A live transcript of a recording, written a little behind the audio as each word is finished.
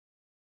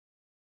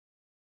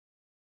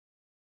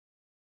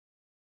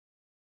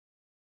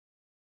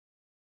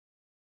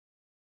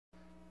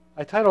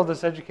I titled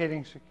this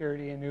Educating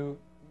Security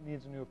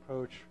Needs a New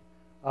Approach.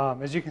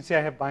 As you can see,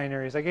 I have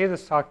binaries. I gave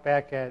this talk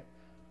back at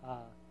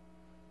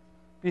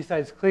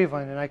B-Sides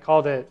Cleveland, and I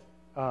called it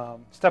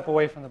Step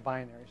Away from the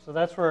Binary. So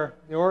that's where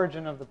the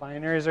origin of the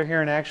binaries are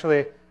here, and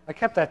actually I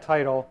kept that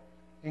title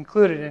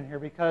included in here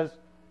because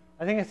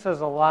I think it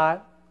says a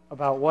lot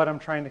about what I'm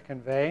trying to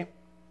convey.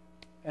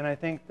 And I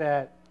think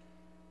that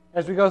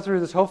as we go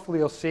through this, hopefully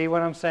you'll see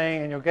what I'm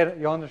saying, and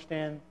you'll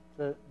understand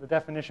the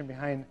definition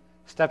behind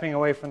stepping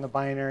away from the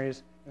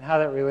binaries and how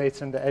that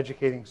relates into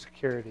educating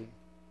security.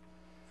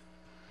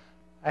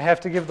 I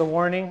have to give the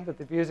warning that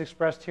the views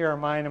expressed here are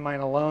mine and mine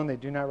alone. They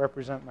do not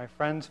represent my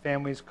friends,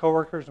 families,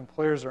 coworkers,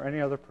 employers, or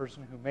any other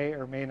person who may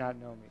or may not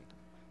know me.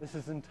 This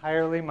is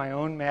entirely my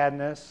own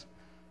madness,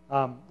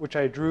 which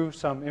I drew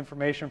some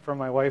information from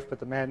my wife, but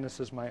the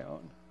madness is my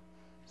own.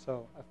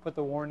 So I've put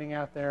the warning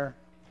out there.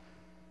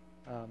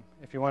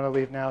 If you want to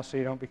leave now so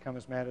you don't become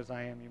as mad as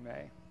I am, you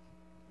may.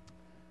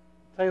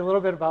 Tell you a little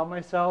bit about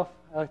myself.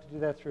 I like to do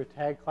that through a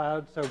tag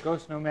cloud. So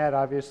Ghost Nomad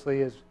obviously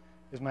is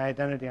my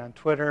identity on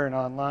Twitter and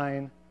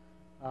online.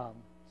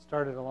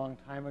 Started a long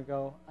time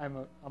ago.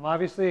 I'm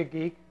obviously a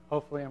geek.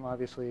 Hopefully I'm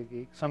obviously a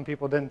geek. Some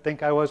people didn't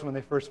think I was when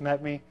they first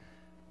met me,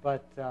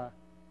 but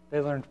they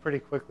learned pretty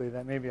quickly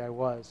that maybe I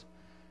was.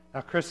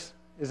 Now Chris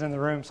is in the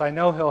room, so I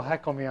know he'll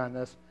heckle me on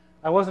this.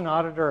 I was an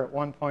auditor at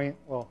one point.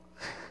 Well,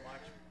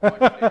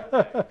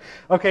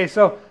 okay,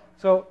 so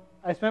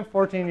I spent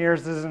 14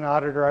 years as an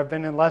auditor. I've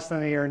been in less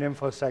than a year in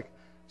InfoSec.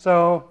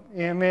 So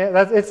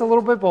it's a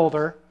little bit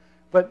bolder,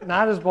 but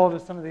not as bold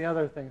as some of the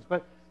other things.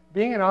 But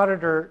being an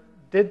auditor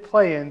did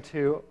play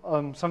into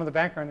some of the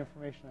background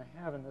information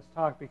I have in this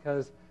talk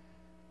because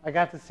I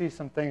got to see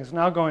some things, and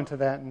I'll go into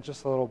that in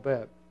just a little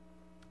bit.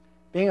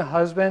 Being a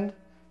husband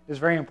is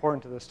very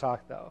important to this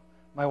talk, though.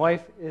 My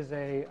wife is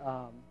a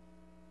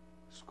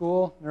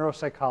school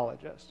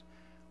neuropsychologist.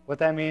 What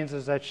that means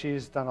is that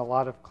she's done a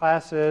lot of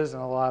classes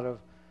and a lot of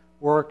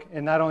work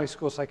in not only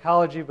school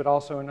psychology, but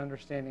also in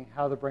understanding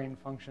how the brain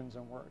functions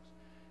and works.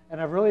 And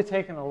I've really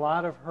taken a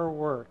lot of her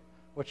work,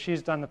 what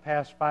she's done the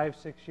past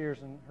 5-6 years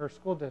in her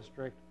school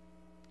district,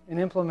 in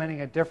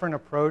implementing a different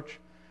approach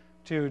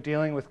to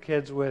dealing with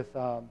kids with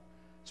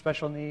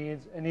special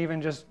needs and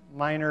even just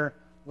minor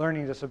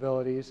learning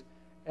disabilities,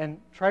 and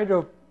try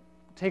to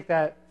take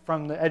that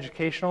from the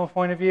educational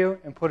point of view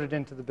and put it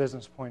into the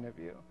business point of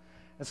view.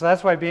 And so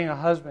that's why being a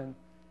husband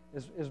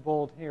is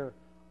bold here.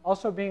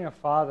 Also being a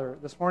father.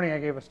 This morning I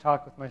gave a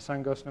talk with my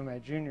son, Ghost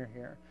Nomad Jr.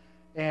 here.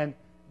 And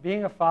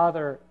being a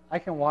father, I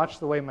can watch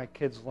the way my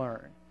kids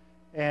learn.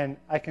 And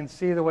I can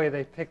see the way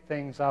they pick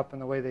things up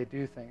and the way they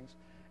do things.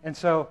 And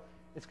so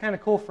it's kind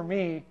of cool for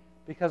me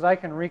because I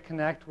can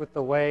reconnect with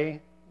the way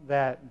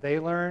that they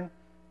learn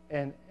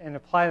and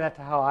apply that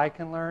to how I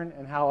can learn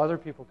and how other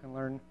people can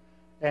learn.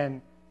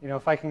 And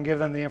if I can give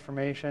them the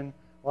information,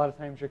 a lot of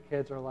times your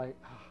kids are like,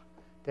 oh,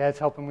 Dad's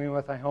helping me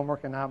with my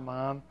homework and not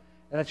Mom.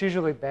 And that's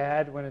usually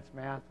bad when it's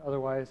math.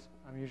 Otherwise,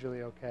 I'm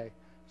usually okay.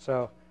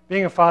 So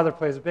being a father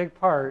plays a big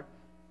part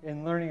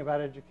in learning about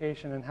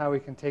education and how we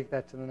can take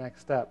that to the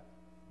next step.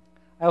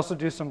 I also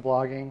do some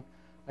blogging.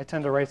 I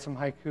tend to write some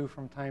haiku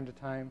from time to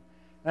time.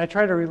 And I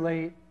try to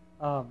relate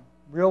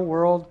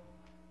real-world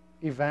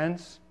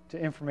events to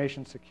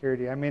information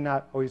security. I may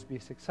not always be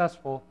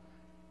successful.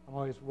 I'm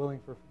always willing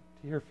to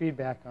hear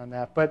feedback on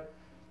that. But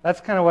that's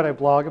kind of what I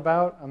blog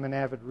about. I'm an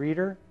avid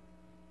reader,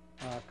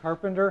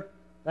 carpenter.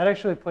 That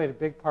actually played a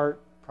big part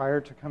prior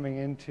to coming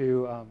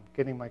into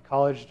getting my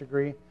college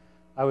degree.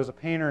 I was a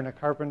painter and a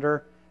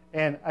carpenter.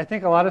 And I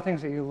think a lot of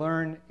things that you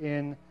learn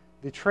in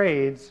the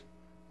trades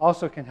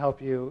also can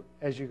help you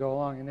as you go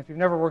along. And if you've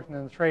never worked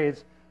in the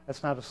trades,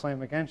 that's not a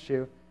slam against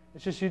you.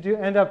 It's just you do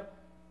end up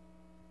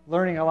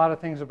learning a lot of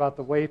things about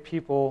the way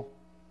people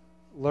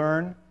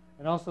learn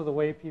and also the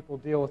way people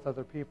deal with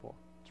other people.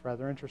 It's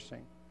rather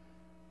interesting.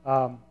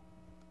 I'm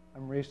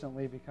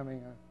recently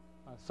becoming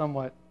a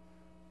somewhat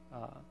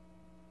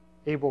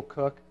able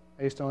cook.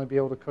 I used to only be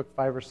able to cook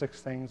 5 or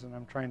 6 things, and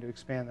I'm trying to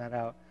expand that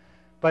out.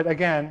 But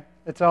again,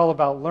 it's all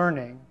about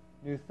learning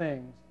new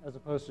things as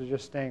opposed to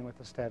just staying with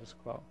the status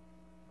quo.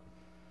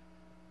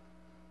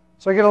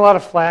 So I get a lot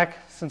of flack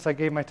since I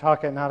gave my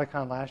talk at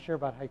NOTACON last year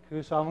about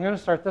haiku. So I'm going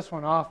to start this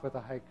one off with a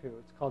haiku.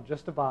 It's called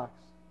Just a Box.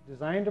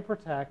 Designed to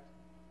protect,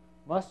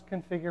 must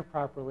configure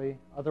properly,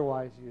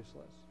 otherwise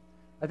useless.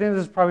 I think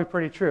this is probably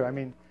pretty true. I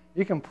mean,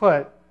 you can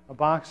put a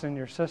box in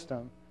your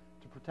system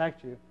to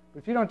protect you, but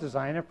if you don't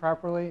design it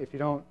properly, if you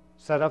don't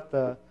set up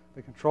the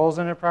controls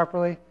in it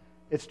properly,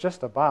 it's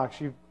just a box.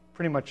 You've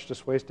pretty much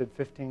just wasted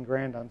 15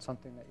 grand on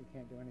something that you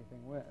can't do anything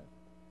with.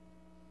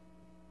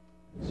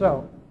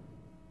 So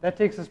that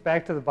takes us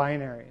back to the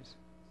binaries.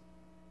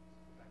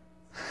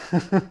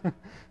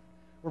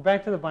 We're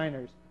back to the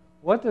binaries.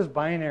 What does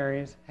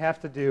binaries have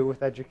to do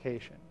with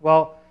education?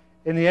 Well,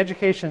 in the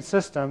education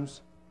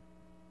systems,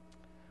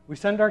 we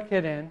send our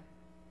kid in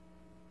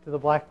to the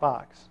black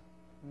box.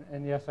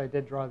 And yes, I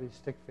did draw these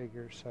stick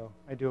figures, so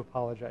I do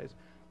apologize.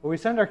 But we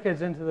send our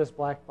kids into this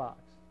black box.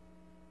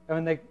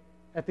 And when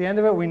at the end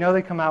of it, we know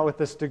they come out with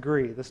this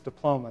degree, this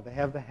diploma. They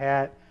have the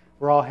hat,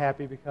 we're all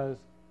happy because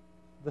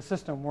the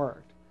system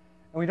worked.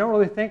 And we don't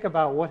really think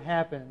about what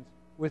happens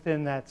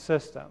within that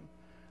system.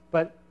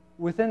 But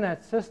within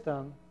that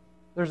system,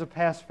 there's a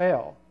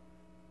pass-fail.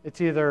 It's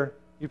either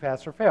you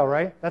pass or fail,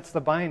 right? That's the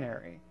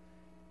binary.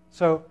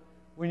 So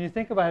when you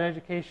think about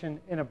education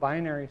in a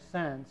binary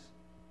sense,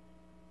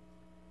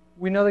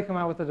 we know they come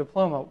out with a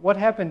diploma. What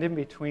happened in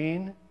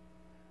between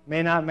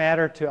may not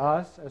matter to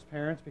us as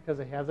parents because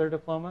they have their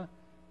diploma.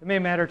 It may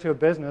matter to a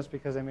business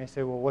because they may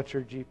say, well, what's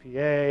your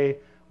GPA?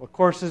 What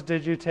courses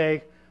did you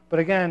take? But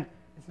again,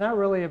 it's not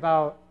really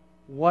about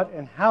what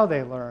and how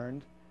they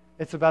learned.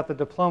 It's about the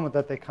diploma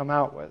that they come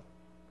out with.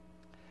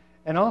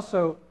 And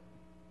also,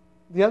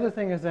 the other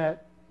thing is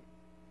that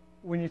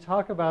when you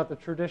talk about the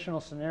traditional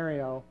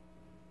scenario,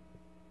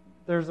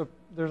 there's a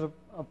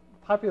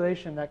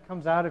population that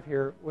comes out of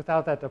here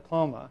without that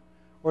diploma,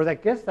 or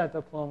that gets that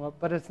diploma,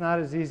 but it's not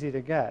as easy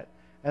to get.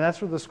 And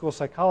that's where the school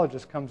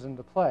psychologist comes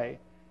into play.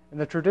 And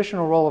the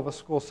traditional role of a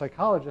school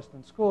psychologist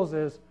in schools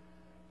is,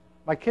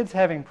 my kid's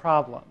having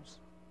problems.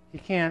 He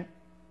can't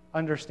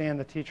understand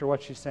the teacher,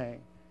 what she's saying.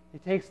 He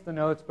takes the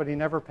notes, but he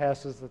never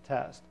passes the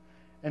test.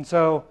 And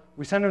so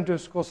we send him to a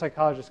school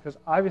psychologist because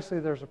obviously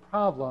there's a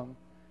problem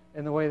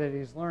in the way that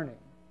he's learning.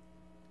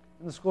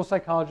 And the school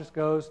psychologist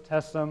goes,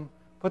 tests him,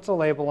 puts a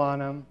label on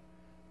him,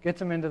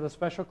 gets him into the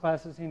special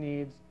classes he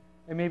needs,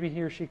 and maybe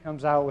he or she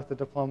comes out with a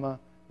diploma,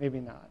 maybe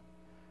not.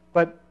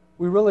 But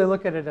we really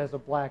look at it as a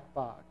black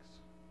box.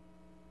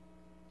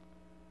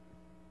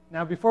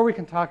 Now, before we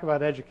can talk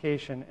about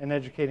education and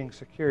educating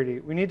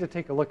security, we need to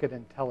take a look at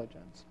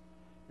intelligence.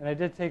 And I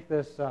did take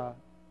this bell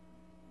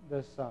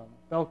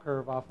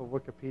curve off of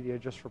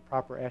Wikipedia just for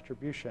proper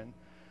attribution.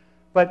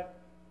 But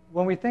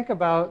when we think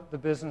about the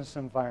business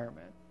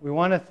environment, we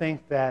want to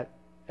think that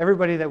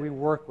everybody that we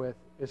work with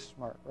is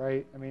smart,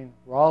 right? I mean,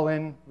 we're all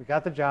in, we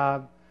got the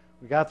job,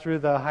 we got through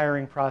the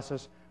hiring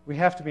process, we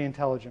have to be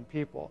intelligent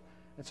people.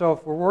 And so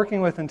if we're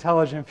working with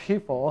intelligent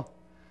people,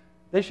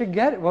 they should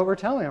get what we're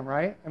telling them,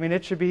 right? I mean,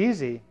 it should be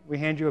easy. We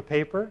hand you a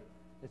paper,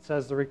 it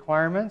says the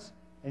requirements,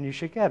 and you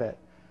should get it.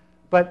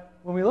 But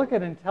when we look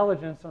at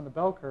intelligence on the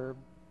bell curve,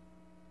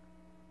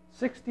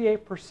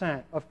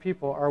 68% of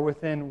people are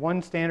within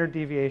one standard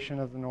deviation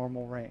of the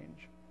normal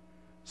range.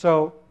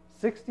 So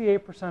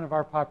 68% of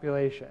our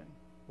population,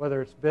 whether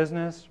it's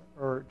business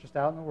or just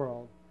out in the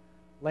world,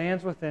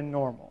 lands within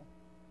normal.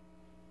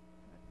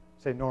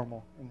 I say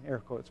normal in air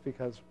quotes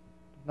because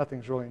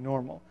nothing's really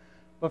normal.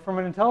 But from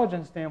an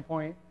intelligence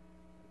standpoint,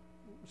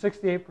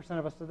 68%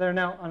 of us are there.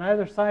 Now, on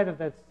either side of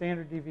that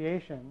standard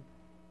deviation,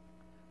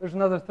 there's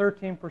another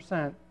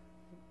 13%,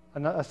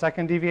 a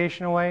second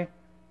deviation away,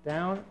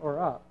 down or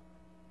up.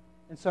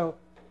 And so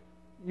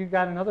you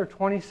got another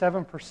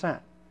 27%.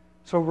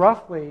 So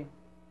roughly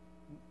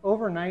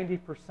over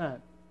 90%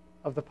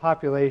 of the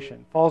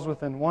population falls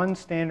within one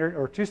standard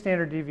or two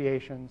standard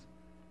deviations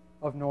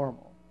of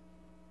normal.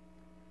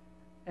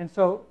 And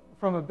so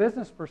from a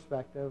business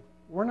perspective,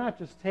 we're not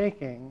just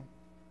taking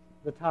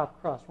the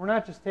top crust. We're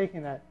not just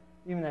taking that,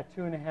 even that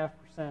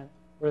 2.5%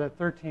 or that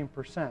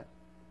 13%.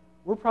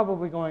 We're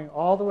probably going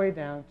all the way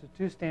down to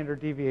two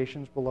standard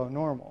deviations below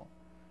normal.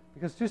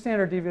 Because two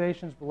standard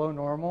deviations below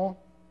normal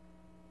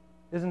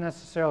isn't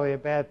necessarily a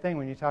bad thing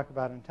when you talk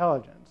about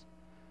intelligence.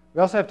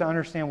 We also have to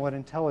understand what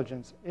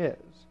intelligence is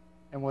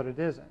and what it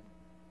isn't.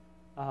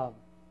 I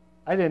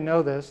didn't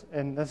know this,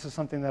 and this is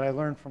something that I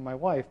learned from my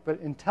wife, but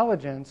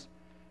intelligence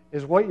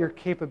is what your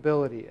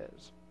capability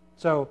is.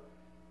 So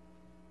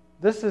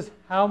this is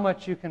how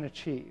much you can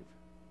achieve.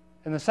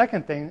 And the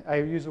second thing, I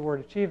use the word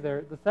achieve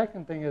there, the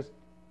second thing is,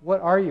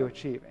 what are you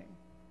achieving?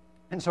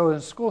 And so in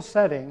a school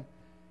setting,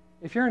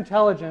 if your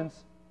intelligence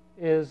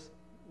is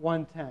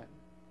 110,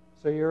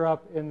 so you're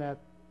up in that,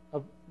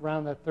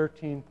 around that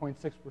 13.6%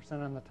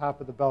 on the top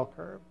of the bell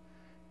curve,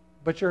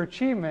 but your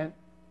achievement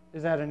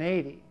is at an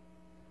 80,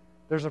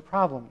 there's a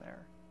problem there.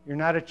 You're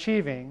not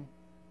achieving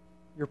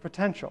your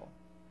potential.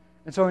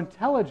 And so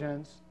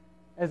intelligence,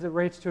 as it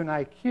relates to an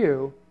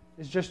IQ,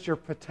 is just your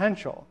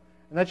potential.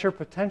 And that's your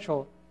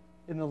potential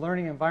in the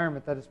learning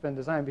environment that it's been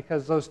designed,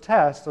 because those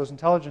tests, those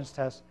intelligence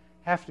tests,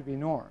 have to be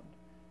normed.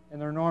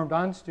 And they're normed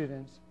on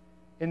students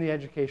in the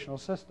educational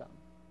system.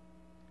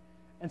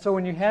 And so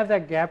when you have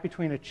that gap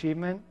between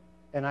achievement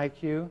and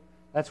IQ,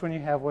 that's when you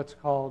have what's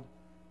called,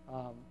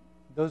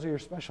 those are your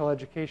special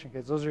education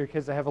kids. Those are your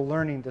kids that have a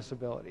learning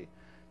disability.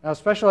 Now,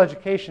 special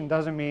education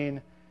doesn't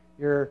mean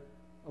you're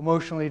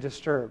emotionally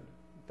disturbed.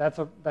 That's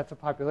a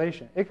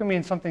population. It can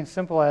mean something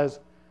simple as,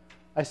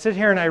 I sit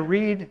here and I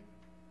read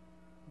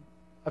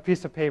a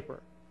piece of paper,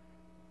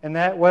 and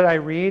that what I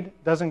read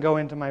doesn't go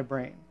into my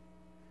brain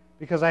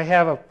because I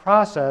have a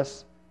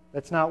process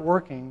that's not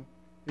working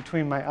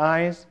between my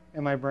eyes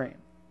and my brain.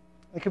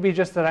 It could be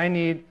just that I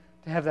need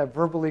to have that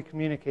verbally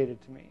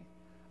communicated to me.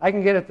 I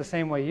can get it the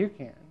same way you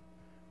can,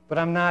 but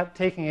I'm not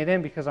taking it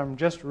in because I'm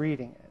just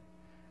reading it.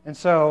 And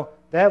so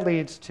that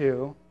leads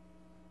to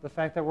the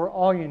fact that we're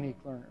all unique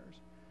learners.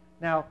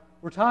 Now,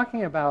 we're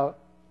talking about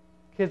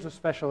kids with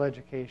special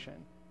education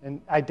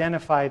and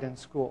identified in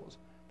schools.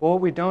 But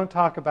what we don't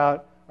talk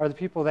about are the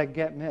people that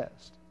get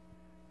missed.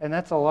 and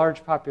that's a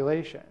large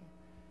population.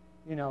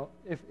 You know,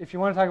 if you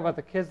want to talk about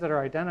the kids that are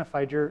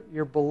identified,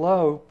 you're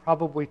below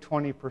probably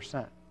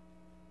 20%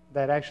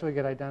 that actually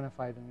get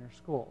identified in your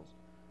schools.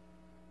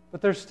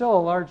 But there's still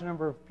a large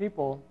number of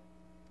people.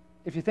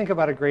 If you think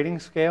about a grading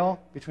scale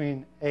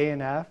between A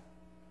and F,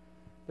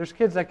 there's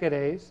kids that get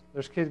A's,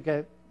 there's kids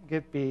that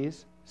get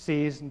B's,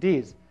 C's, and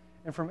D's.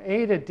 And from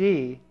A to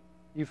D,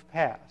 you've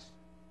passed.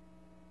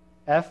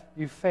 F,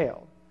 you've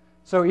failed.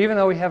 So even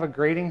though we have a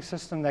grading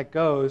system that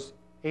goes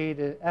A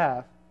to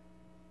F,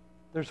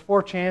 there's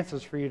 4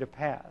 chances for you to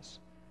pass.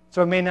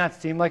 So it may not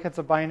seem like it's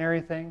a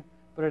binary thing,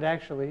 but it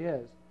actually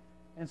is.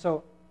 And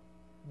so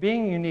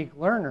being unique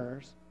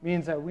learners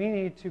means that we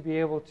need to be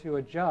able to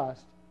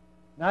adjust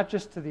not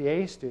just to the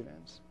A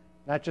students,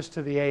 not just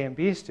to the A and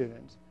B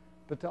students,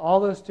 but to all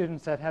those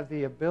students that have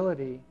the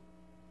ability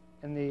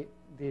and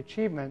the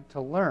achievement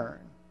to learn.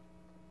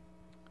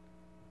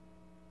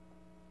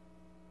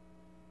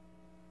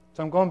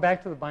 So I'm going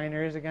back to the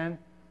binaries again,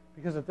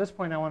 because at this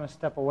point I want to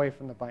step away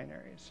from the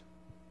binaries.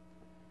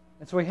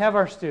 And so we have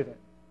our student,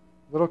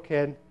 little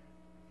kid.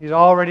 He's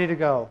all ready to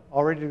go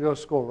to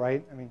school,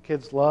 right? I mean,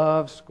 kids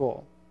love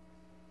school.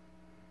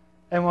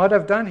 And what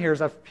I've done here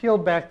is I've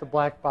peeled back the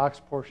black box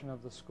portion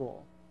of the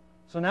school.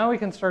 So now we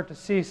can start to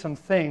see some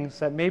things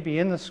that may be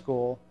in the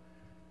school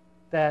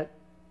that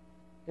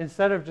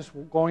instead of just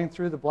going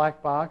through the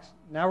black box,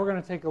 now we're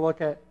going to take a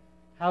look at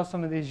how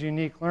some of these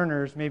unique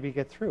learners maybe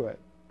get through it.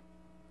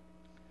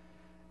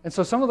 And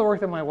so some of the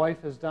work that my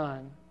wife has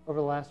done over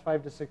the last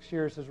 5 to 6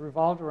 years has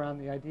revolved around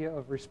the idea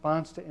of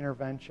response to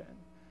intervention.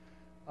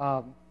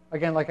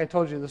 Again, like I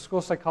told you, the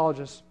school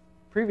psychologist's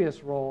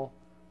previous role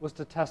was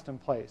to test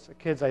and place. A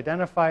kid's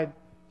identified,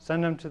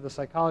 send them to the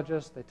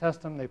psychologist, they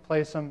test them, they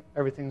place them,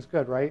 everything's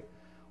good, right?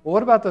 Well,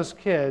 what about those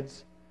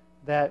kids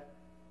that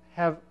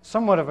have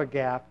somewhat of a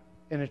gap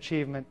in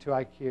achievement to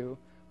IQ,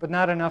 but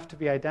not enough to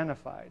be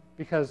identified?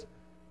 Because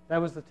that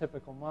was the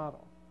typical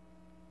model.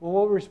 Well,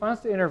 what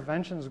response to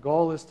intervention's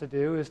goal is to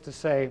do is to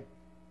say,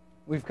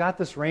 we've got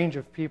this range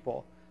of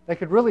people that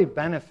could really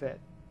benefit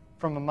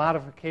from a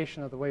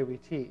modification of the way we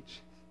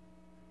teach.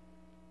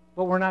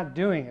 But we're not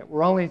doing it.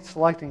 We're only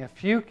selecting a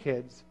few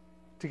kids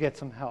to get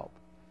some help.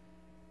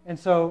 And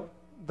so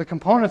the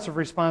components of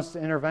response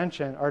to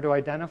intervention are to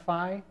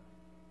identify,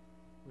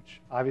 which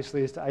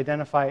obviously is to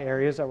identify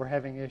areas that we're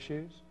having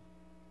issues,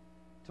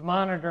 to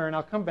monitor, and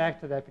I'll come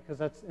back to that because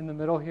that's in the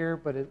middle here,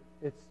 but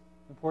it's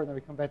important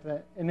that we come back to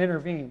that, and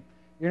intervene.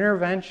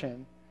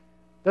 Intervention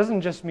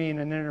doesn't just mean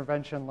an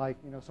intervention like,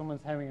 you know,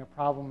 someone's having a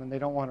problem and they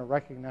don't want to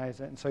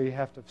recognize it, and so you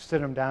have to sit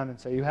them down and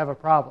say, you have a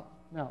problem.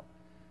 No.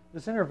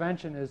 This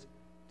intervention is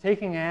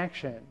taking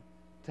action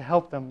to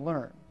help them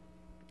learn.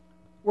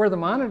 Where the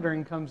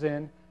monitoring comes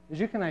in is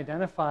you can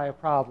identify a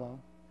problem,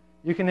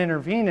 you can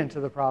intervene into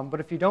the problem, but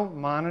if you don't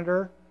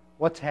monitor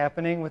what's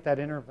happening with that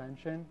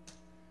intervention,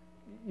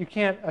 you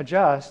can't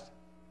adjust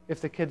if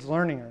the kid's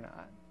learning or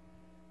not.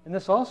 And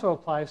this also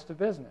applies to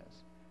business.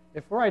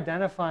 If we're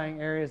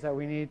identifying areas that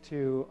we need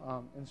to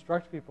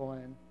instruct people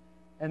in,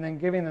 and then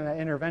giving them that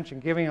intervention,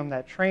 giving them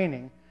that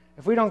training,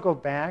 if we don't go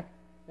back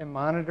and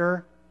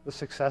monitor the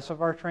success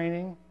of our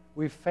training,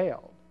 we've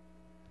failed.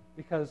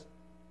 Because,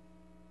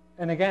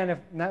 and again,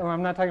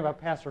 I'm not talking about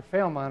pass or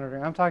fail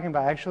monitoring, I'm talking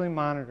about actually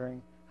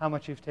monitoring how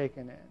much you've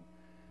taken in.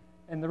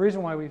 And the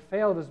reason why we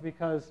failed is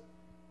because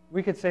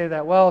we could say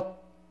that, well,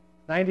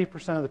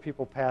 90% of the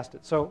people passed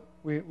it, so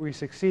we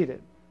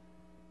succeeded.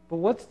 But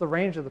what's the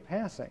range of the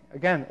passing?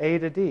 Again, A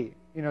to D.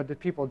 You know, did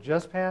people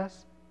just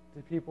pass?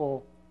 Did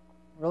people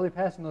really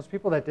pass? And those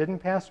people that didn't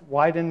pass,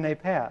 why didn't they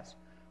pass?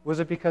 Was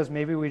it because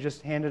maybe we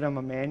just handed them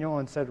a manual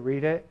and said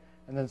read it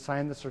and then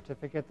sign the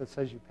certificate that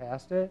says you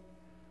passed it?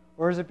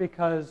 Or is it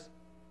because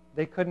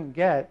they couldn't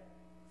get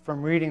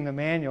from reading the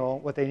manual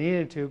what they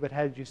needed to, but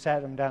had you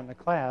sat them down in the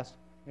class,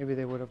 maybe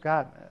they would have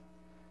gotten it?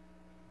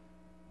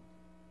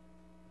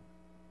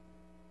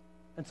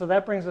 And so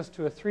that brings us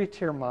to a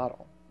 3-tier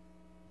model.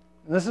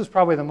 And this is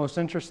probably the most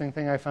interesting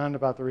thing I found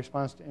about the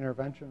response to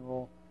intervention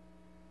rule,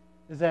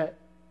 is that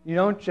you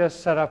don't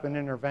just set up an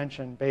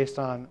intervention based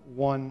on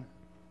one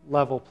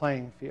level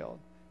playing field.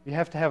 You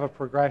have to have a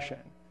progression.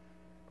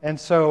 And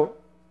so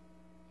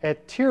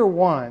at tier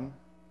 1,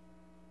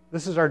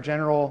 this is our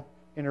general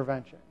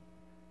intervention.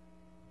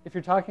 If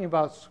you're talking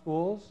about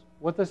schools,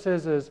 what this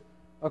is,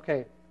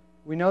 okay,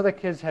 we know that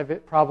kids have a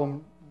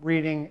problem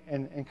reading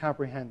and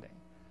comprehending.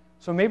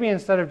 So maybe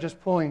instead of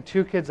just pulling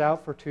 2 kids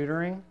out for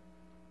tutoring,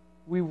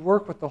 we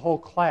work with the whole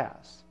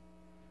class.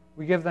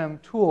 We give them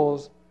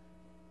tools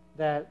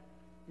that,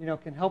 you know,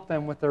 can help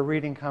them with their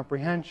reading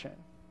comprehension.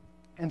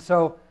 And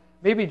so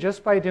maybe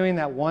just by doing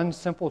that one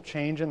simple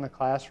change in the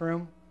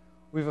classroom,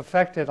 we've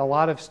affected a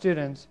lot of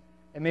students,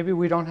 and maybe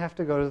we don't have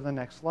to go to the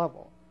next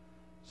level.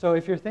 So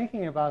if you're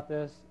thinking about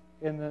this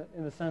in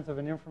the sense of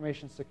an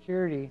information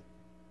security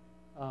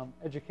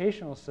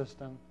educational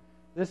system,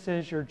 this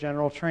is your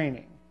general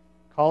training.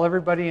 Call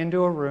everybody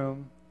into a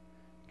room,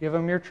 give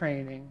them your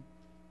training,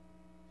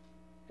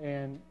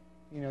 and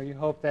you know, you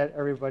hope that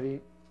everybody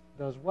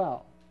does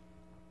well.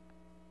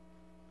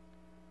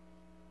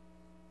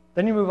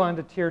 Then you move on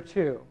to tier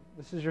 2.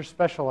 This is your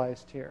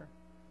specialized tier.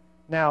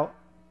 Now,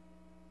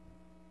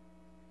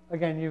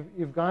 again,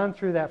 you've gone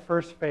through that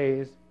first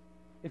phase.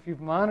 If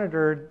you've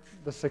monitored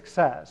the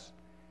success,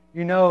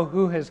 you know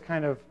who has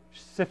kind of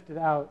sifted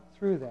out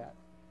through that.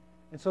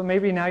 And so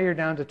maybe now you're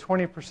down to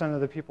 20%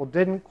 of the people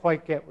didn't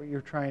quite get what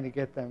you're trying to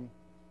get them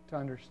to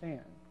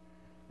understand.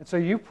 And so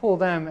you pull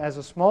them as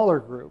a smaller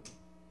group.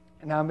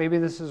 And now maybe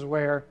this is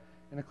where,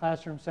 in a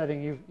classroom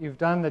setting, you've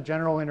done the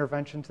general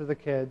intervention to the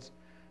kids.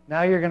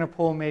 Now you're going to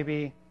pull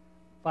maybe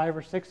 5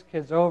 or 6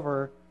 kids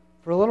over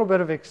for a little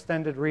bit of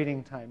extended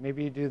reading time.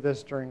 Maybe you do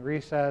this during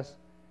recess.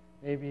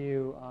 Maybe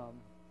you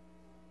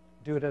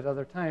do it at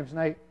other times.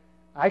 And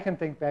I can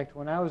think back to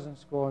when I was in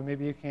school, and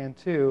maybe you can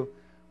too,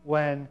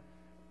 when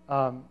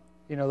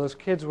those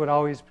kids would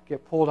always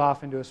get pulled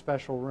off into a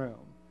special room,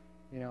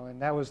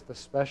 and that was the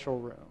special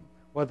room.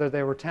 Whether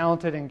they were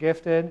talented and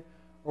gifted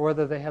or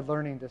whether they had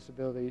learning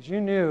disabilities,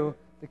 you knew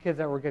the kids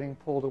that were getting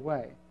pulled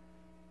away.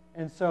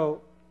 And so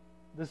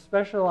the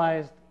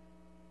specialized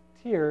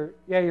tier,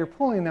 yeah, you're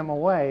pulling them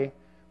away,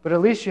 but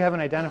at least you haven't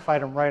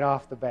identified them right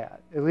off the bat.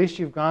 At least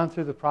you've gone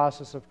through the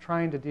process of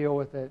trying to deal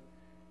with it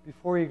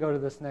before you go to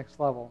this next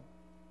level.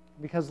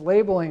 Because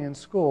labeling in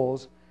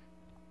schools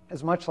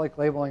is much like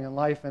labeling in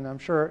life, and I'm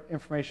sure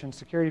information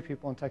security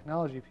people and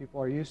technology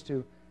people are used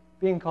to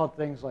being called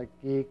things like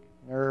geek,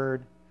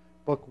 nerd,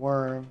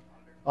 bookworm,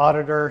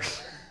 auditor.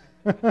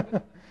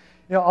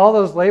 All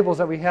those labels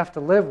that we have to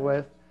live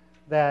with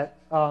that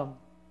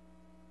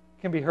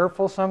can be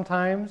hurtful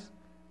sometimes,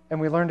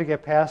 and we learn to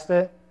get past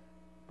it.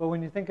 But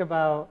when you think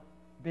about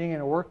being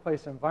in a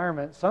workplace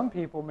environment, some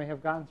people may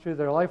have gotten through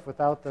their life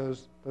without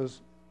those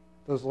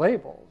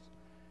labels.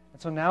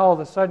 And so now all of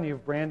a sudden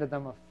you've branded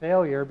them a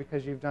failure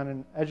because you've done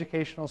an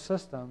educational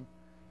system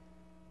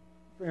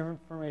for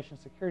information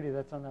security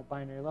that's on that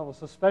binary level.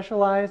 So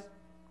specialized,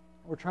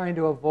 we're trying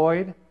to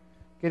avoid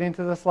getting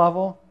to this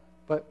level,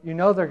 but you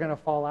know they're going to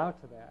fall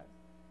out to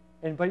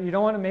that. But you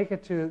don't want to make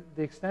it to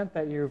the extent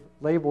that you've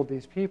labeled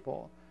these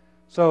people.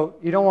 So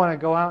you don't want to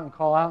go out and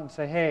call out and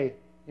say, hey,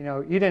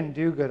 you didn't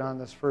do good on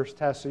this first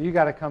test, so you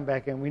got to come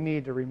back in. We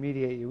need to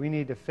remediate you. We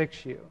need to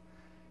fix you.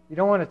 You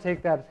don't want to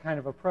take that kind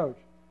of approach.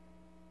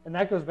 And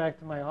that goes back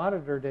to my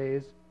auditor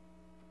days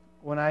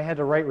when I had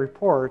to write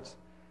reports.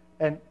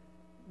 And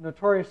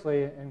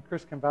notoriously, and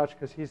Chris can vouch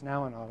because he's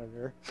now an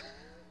auditor,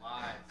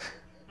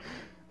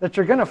 that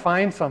you're going to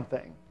find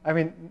something. I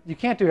mean, you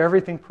can't do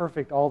everything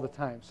perfect all the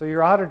time. So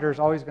your auditor is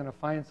always going to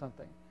find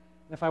something.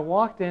 And if I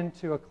walked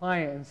into a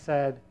client and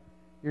said,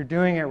 you're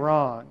doing it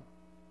wrong,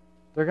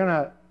 they're going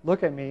to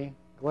look at me,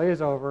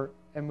 glaze over,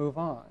 and move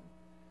on.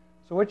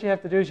 So what you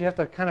have to do is you have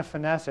to kind of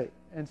finesse it.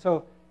 And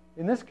so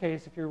in this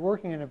case, if you're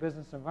working in a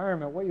business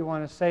environment, what you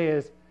want to say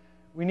is,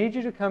 we need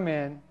you to come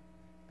in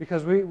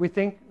because we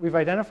think we've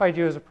identified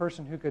you as a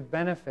person who could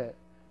benefit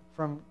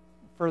from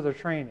further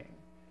training.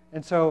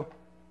 And so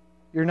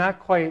you're not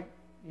quite,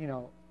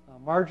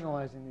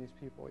 marginalizing these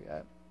people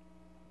yet.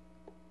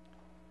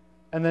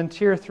 And then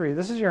tier 3,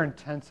 this is your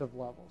intensive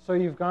level. So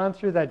you've gone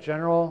through that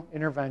general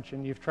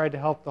intervention. You've tried to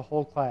help the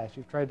whole class.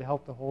 You've tried to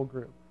help the whole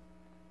group.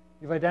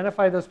 You've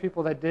identified those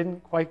people that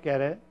didn't quite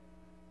get it,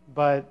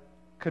 but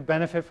could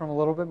benefit from a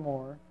little bit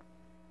more.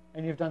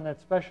 And you've done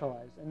that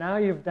specialized. And now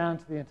you've down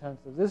to the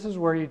intensive. This is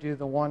where you do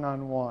the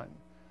one-on-one.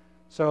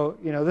 So,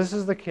 this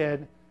is the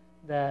kid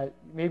that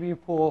maybe you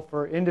pull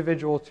for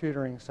individual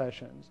tutoring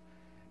sessions.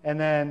 And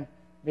then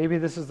maybe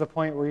this is the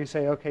point where you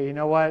say, okay, you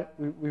know what?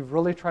 We've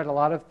really tried a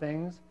lot of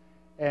things,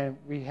 and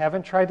we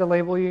haven't tried to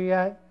label you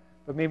yet,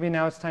 but maybe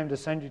now it's time to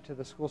send you to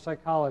the school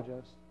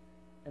psychologist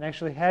and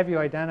actually have you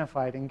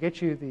identified and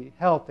get you the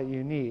help that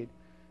you need.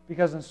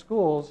 Because in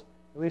schools,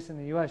 at least in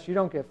the U.S., you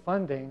don't get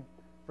funding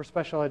for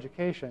special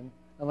education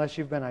unless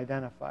you've been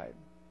identified.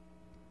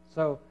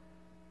 So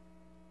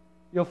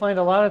you'll find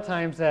a lot of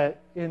times that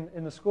in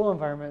the school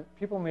environment,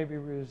 people may be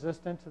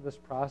resistant to this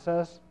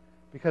process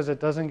because it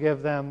doesn't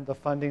give them the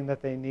funding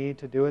that they need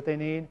to do what they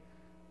need.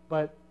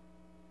 But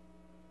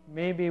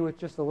maybe with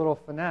just a little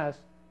finesse,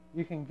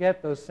 you can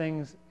get those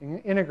things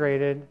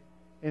integrated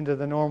into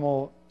the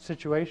normal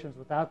situations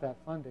without that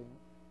funding.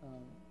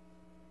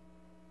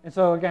 And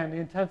so again, the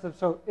intensive,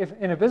 so if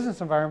in a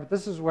business environment,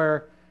 this is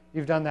where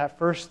you've done that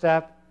first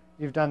step,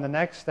 you've done the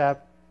next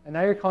step, and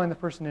now you're calling the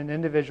person in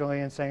individually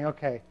and saying,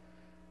 okay,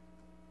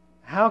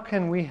 how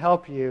can we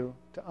help you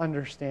to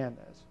understand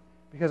this?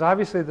 Because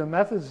obviously the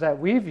methods that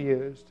we've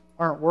used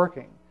aren't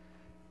working.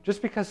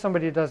 Just because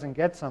somebody doesn't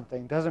get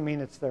something doesn't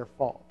mean it's their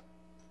fault.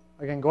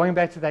 Again, going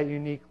back to that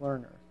unique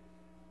learner.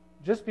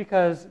 Just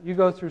because you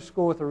go through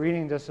school with a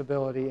reading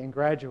disability and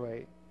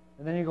graduate,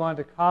 and then you go on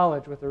to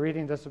college with a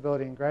reading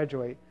disability and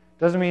graduate,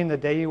 doesn't mean the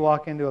day you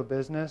walk into a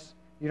business,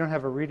 you don't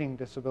have a reading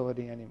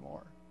disability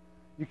anymore.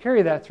 You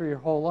carry that through your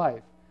whole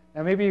life.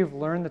 Now maybe you've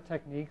learned the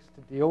techniques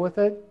to deal with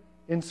it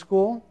in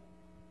school,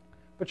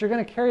 but you're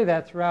going to carry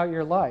that throughout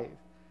your life.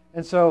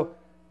 And so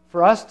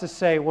for us to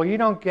say, well, you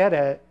don't get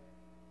it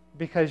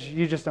because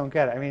you just don't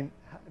get it. I mean,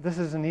 this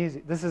isn't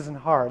easy. This isn't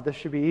hard. This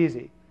should be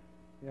easy.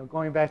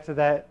 Going back to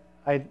that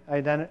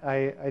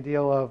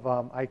ideal of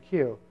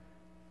IQ.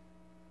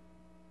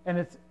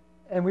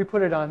 And we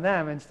put it on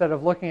them instead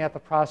of looking at the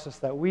process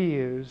that we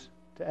use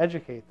to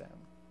educate them.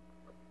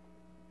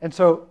 And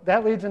so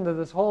that leads into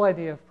this whole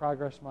idea of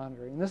progress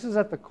monitoring. And this is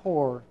at the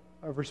core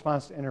of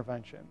response to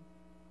intervention.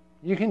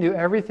 You can do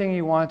everything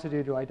you want to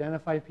do to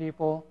identify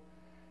people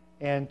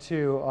and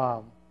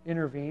to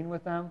intervene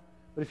with them.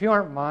 But if you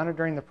aren't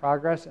monitoring the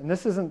progress, and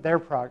this isn't their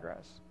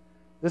progress,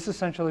 this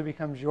essentially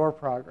becomes your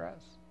progress,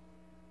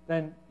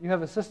 then you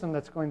have a system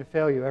that's going to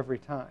fail you every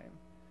time.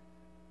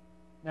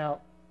 Now,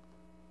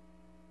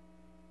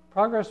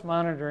 progress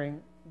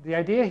monitoring, the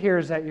idea here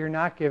is that you're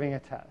not giving a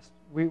test.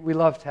 We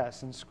love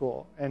tests in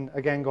school. And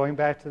again, going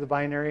back to the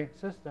binary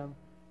system,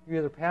 you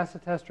either pass a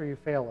test or you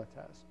fail a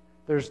test.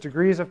 There's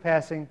degrees of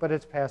passing, but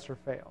it's pass or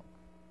fail.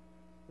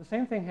 The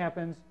same thing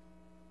happens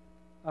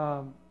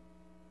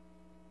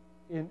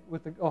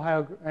with the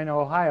Ohio. I know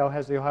Ohio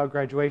has the Ohio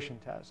graduation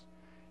test.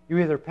 You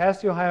either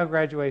pass the Ohio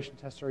graduation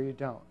test or you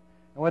don't.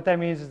 And what that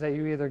means is that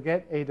you either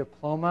get a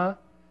diploma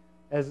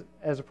as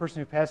a person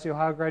who passed the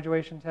Ohio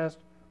graduation test,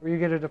 or you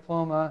get a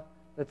diploma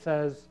that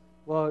says,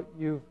 well,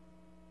 you've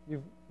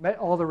met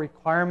all the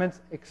requirements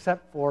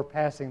except for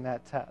passing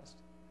that test.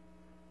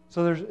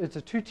 So it's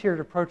a two-tiered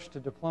approach to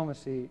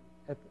diplomacy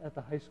at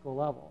the high school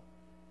level.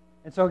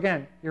 And so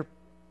again,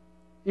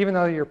 even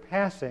though you're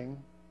passing,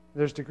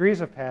 there's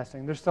degrees of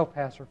passing, there's still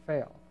pass or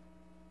fail.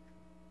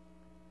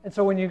 And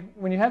so when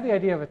you have the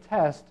idea of a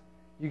test,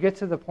 you get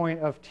to the point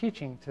of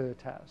teaching to the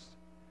test.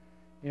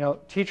 You know,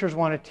 teachers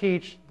want to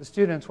teach the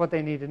students what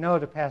they need to know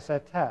to pass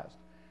that test,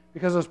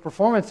 because those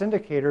performance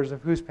indicators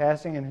of who's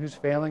passing and who's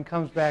failing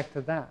comes back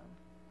to them.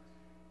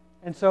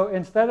 And so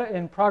instead of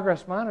in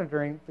progress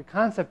monitoring, the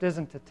concept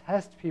isn't to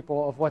test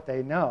people of what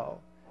they know.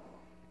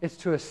 It's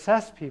to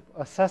assess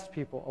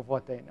people of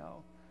what they know.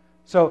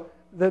 So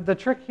the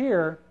trick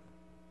here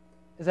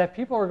is that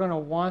people are going to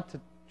want to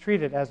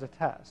treat it as a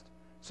test.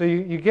 So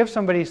you give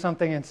somebody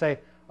something and say,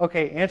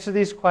 okay, answer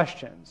these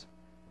questions,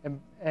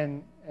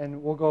 and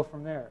we'll go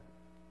from there.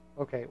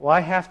 Okay, well, I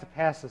have to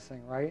pass this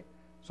thing, right?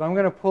 So I'm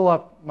going to pull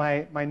up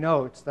my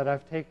notes that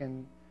I've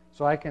taken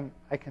so I can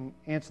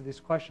answer these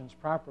questions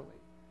properly.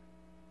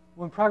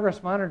 When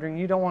progress monitoring,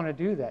 you don't want to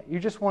do that. You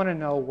just want to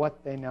know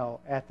what they know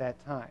at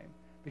that time,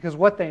 because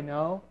what they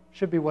know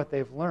should be what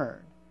they've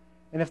learned.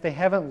 And if they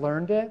haven't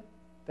learned it,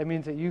 that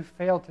means that you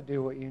failed to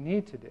do what you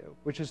need to do,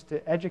 which is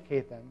to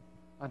educate them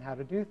on how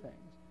to do things.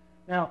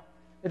 Now,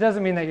 it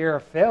doesn't mean that you're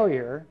a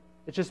failure.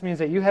 It just means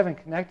that you haven't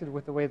connected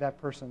with the way that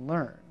person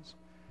learns.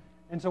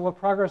 And so what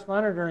progress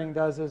monitoring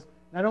does is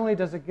not only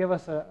does it give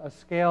us a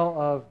scale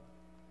of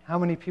how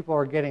many people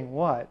are getting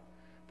what,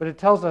 but it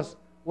tells us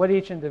what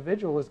each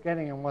individual is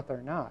getting and what they're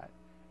not.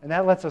 And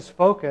that lets us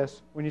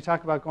focus, when you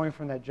talk about going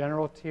from that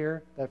general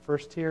tier, that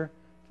first tier,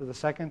 to the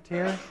second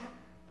tier,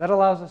 that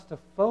allows us to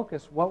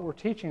focus what we're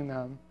teaching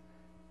them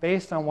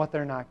based on what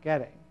they're not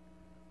getting.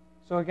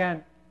 So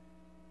again,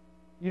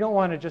 you don't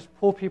want to just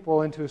pull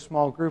people into a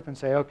small group and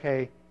say,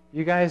 okay,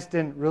 you guys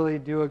didn't really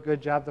do a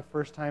good job the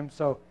first time,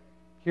 so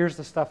here's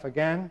the stuff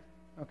again.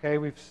 Okay,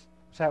 we've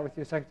sat with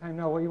you a second time.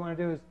 No, what you want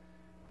to do is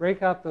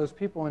break up those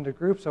people into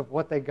groups of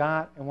what they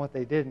got and what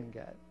they didn't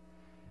get.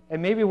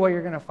 And maybe what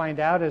you're going to find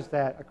out is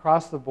that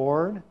across the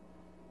board,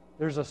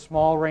 there's a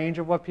small range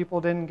of what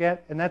people didn't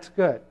get, and that's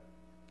good.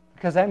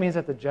 Because that means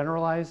at the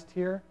generalized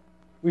tier,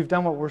 we've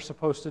done what we're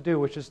supposed to do,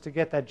 which is to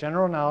get that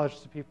general knowledge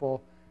to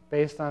people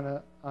based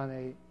on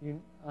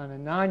a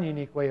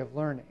non-unique way of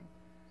learning.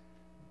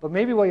 But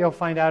maybe what you'll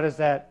find out is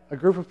that a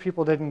group of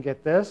people didn't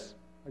get this,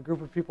 a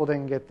group of people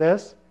didn't get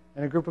this,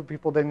 and a group of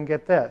people didn't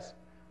get this.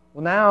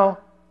 Well, now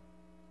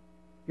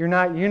you're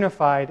not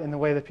unified in the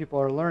way that people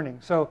are learning.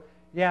 So,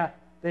 yeah,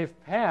 they've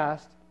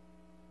passed,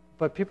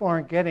 but people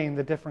aren't getting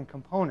the different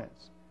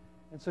components.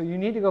 And so you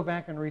need to go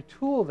back and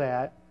retool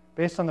that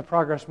based on the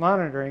progress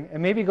monitoring,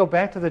 and maybe go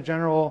back to the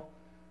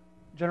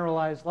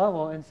generalized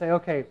level and say,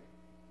 okay,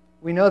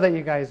 we know that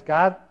you guys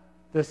got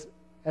this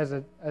as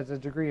a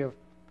degree of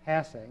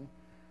passing,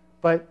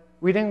 but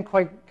we didn't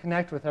quite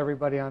connect with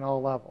everybody on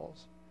all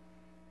levels.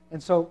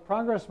 And so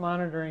progress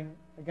monitoring,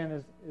 again,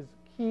 is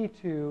key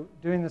to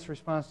doing this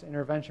response to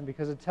intervention,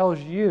 because it tells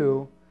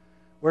you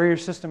where your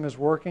system is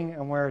working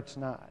and where it's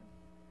not.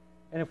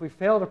 And if we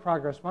fail to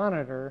progress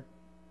monitor,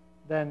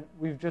 then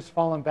we've just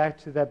fallen back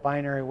to that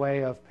binary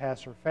way of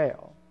pass or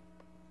fail.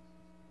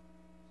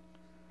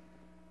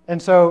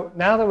 And so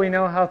now that we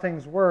know how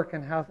things work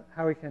and how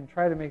we can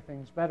try to make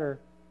things better,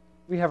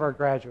 we have our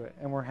graduate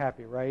and we're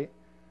happy, right?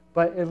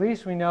 But at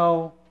least we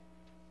know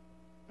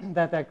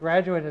that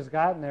graduate has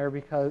gotten there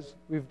because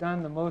we've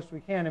done the most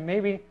we can. And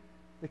maybe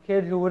the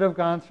kid who would have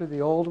gone through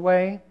the old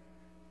way,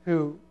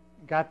 who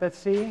got that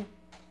C,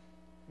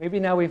 maybe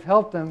now we've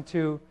helped them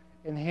to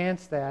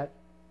enhance that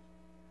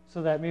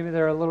so that maybe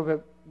they're a little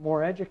bit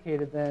more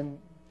educated than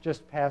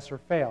just pass or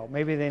fail.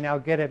 Maybe they now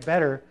get it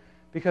better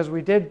because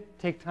we did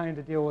take time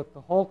to deal with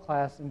the whole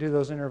class and do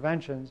those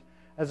interventions,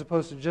 as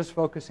opposed to just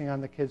focusing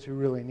on the kids who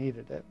really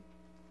needed it.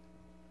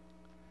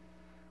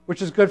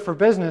 Which is good for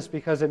business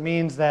because it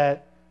means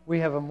that we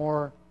have a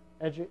more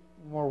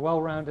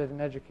well-rounded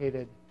and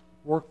educated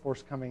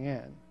workforce coming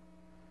in.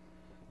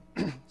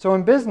 So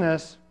in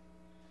business,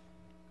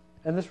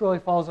 and this really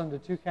falls into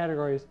two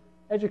categories,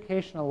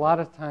 education a lot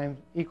of times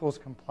equals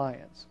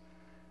compliance.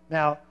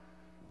 Now,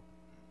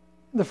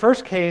 the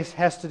first case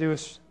has to do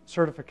with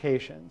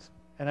certifications.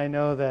 And I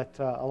know that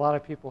a lot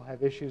of people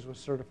have issues with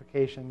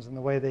certifications and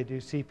the way they do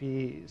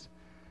CPEs.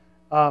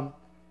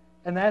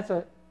 And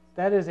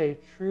that is a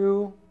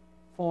true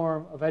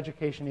form of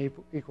education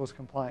equals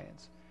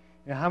compliance.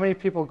 You know, how many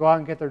people go out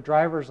and get their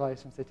driver's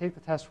license? They take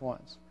the test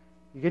once.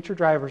 You get your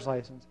driver's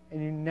license,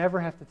 and you never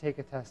have to take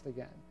a test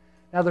again.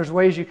 Now, there's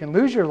ways you can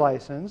lose your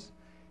license.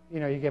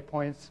 You know, you get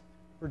points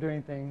for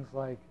doing things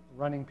like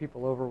running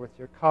people over with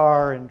your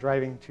car and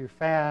driving too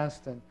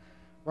fast and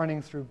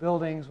running through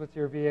buildings with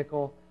your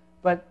vehicle.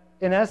 But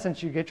in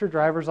essence, you get your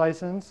driver's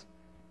license,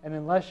 and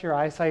unless your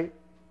eyesight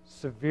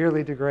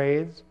severely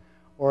degrades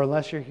or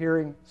unless your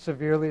hearing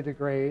severely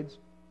degrades,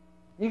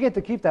 you get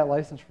to keep that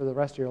license for the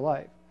rest of your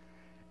life.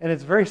 And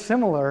it's very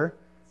similar.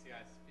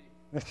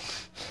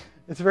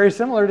 It's very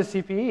similar to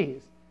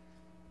CPEs.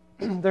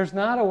 There's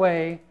not a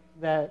way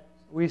that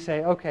we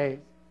say, okay,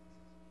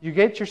 you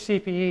get your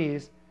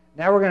CPEs,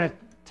 now we're going to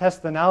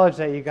test the knowledge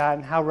that you got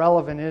and how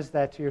relevant is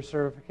that to your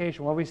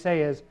certification. What we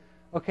say is,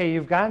 okay,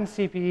 you've gotten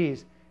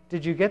CPEs.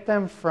 Did you get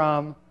them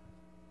from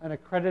an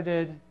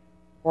accredited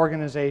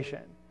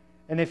organization?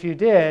 And if you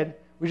did,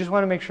 we just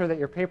want to make sure that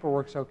your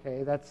paperwork's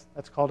okay. That's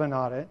called an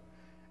audit.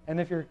 And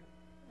if your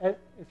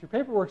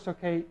paperwork's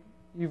okay,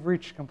 you've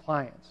reached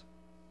compliance.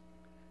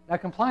 Now,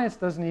 compliance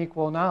doesn't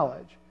equal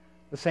knowledge,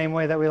 the same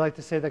way that we like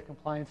to say that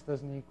compliance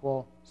doesn't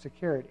equal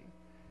security.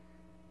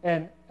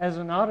 And as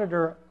an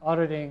auditor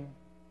auditing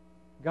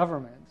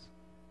governments,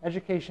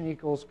 education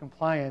equals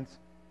compliance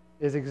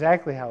is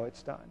exactly how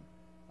it's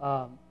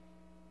done.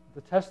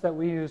 The test that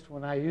we used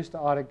when I used to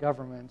audit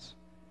governments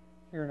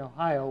here in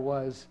Ohio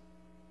was,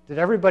 did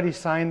everybody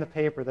sign the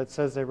paper that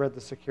says they read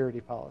the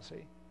security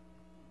policy?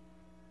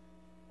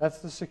 That's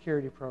the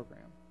security program.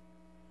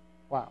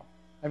 Wow.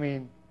 I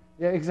mean,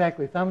 yeah,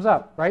 exactly. Thumbs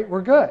up, right?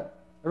 We're good.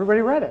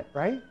 Everybody read it,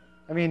 right?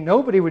 I mean,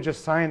 nobody would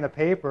just sign the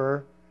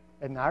paper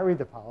and not read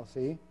the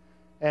policy.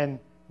 And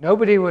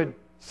nobody would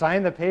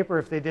sign the paper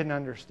if they didn't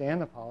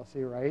understand the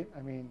policy, right?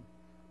 I mean,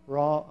 we're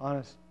all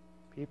honest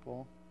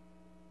people.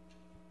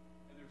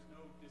 And there's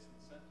no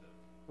disincentive.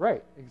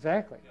 Right,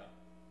 exactly. Yeah.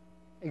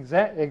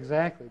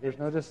 Exactly. There's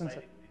no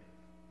disincentive.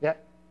 Yeah,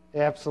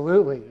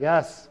 absolutely.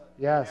 Yes,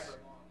 yes.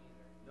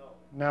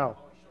 No.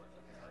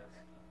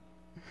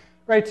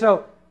 Right,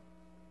 so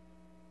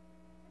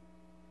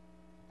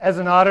as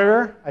an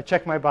auditor, I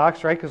check my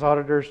box, right? Because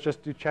auditors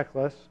just do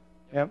checklists.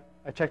 Yep.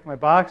 I checked my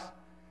box.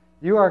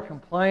 You are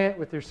compliant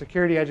with your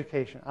security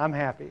education. I'm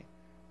happy.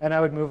 And I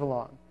would move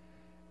along.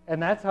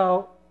 And that's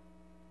how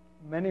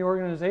many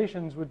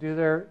organizations would do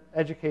their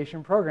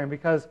education program,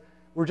 because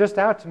we're just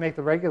out to make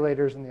the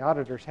regulators and the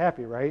auditors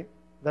happy, right?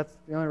 That's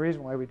the only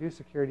reason why we do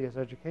security as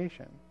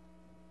education.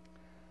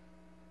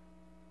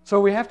 So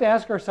we have to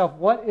ask ourselves,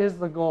 what is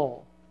the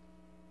goal?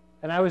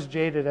 And I was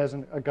jaded as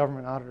a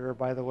government auditor,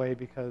 by the way,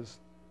 because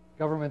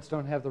governments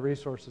don't have the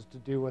resources to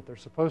do what they're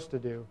supposed to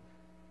do.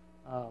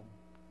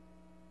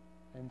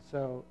 And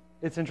so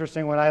it's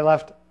interesting, when I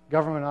left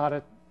government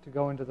audit to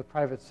go into the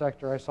private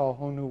sector, I saw a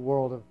whole new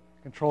world of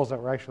controls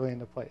that were actually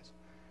into place.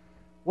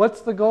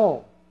 What's the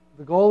goal?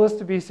 The goal is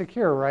to be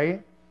secure,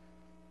 right?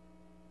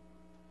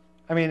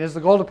 I mean, is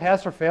the goal to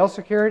pass or fail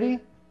security?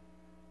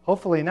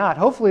 Hopefully not.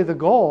 Hopefully the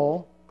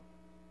goal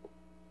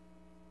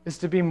is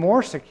to be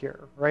more secure,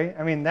 right?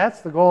 I mean,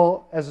 that's the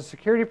goal as a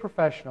security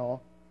professional,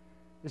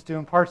 is to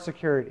impart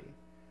security.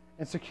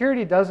 And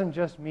security doesn't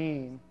just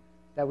mean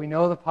that we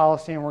know the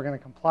policy and we're going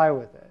to comply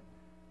with it.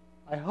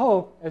 I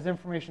hope, as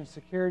information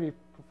security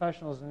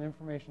professionals in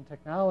information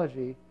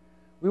technology,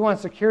 we want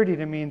security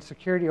to mean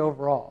security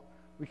overall.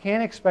 We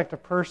can't expect a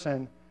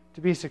person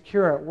to be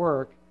secure at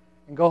work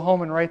and go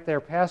home and write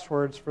their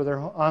passwords for their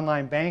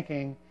online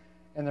banking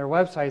and their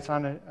websites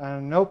on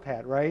a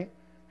notepad, right?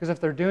 Because if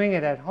they're doing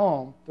it at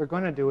home, they're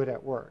going to do it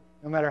at work.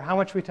 No matter how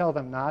much we tell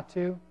them not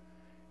to,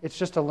 it's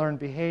just a learned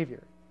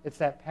behavior. It's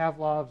that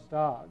Pavlov's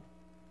dog,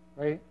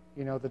 right?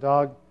 You know, the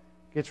dog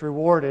gets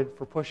rewarded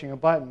for pushing a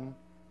button.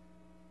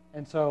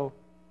 And so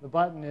the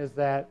button is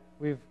that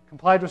we've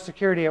complied with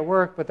security at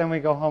work, but then we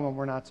go home and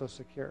we're not so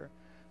secure.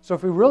 So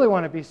if we really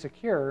want to be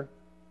secure,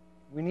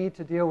 we need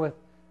to deal with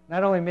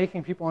not only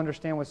making people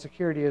understand what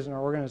security is in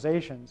our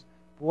organizations,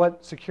 but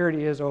what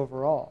security is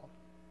overall.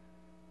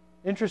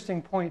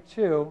 Interesting point,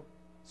 too.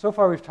 So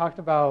far we've talked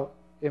about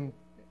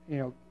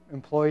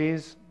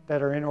employees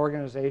that are in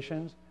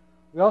organizations.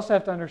 We also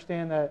have to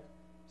understand that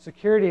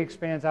security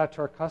expands out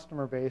to our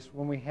customer base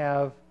when we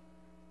have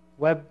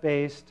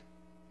web-based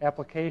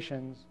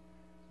applications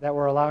that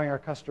we're allowing our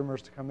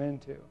customers to come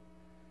into.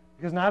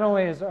 Because not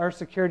only does our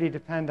security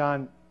depend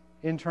on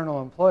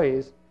internal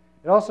employees,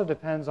 it also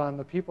depends on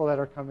the people that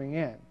are coming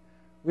in.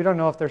 We don't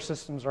know if their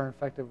systems are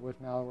infected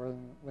with malware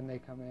when they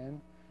come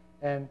in.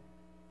 And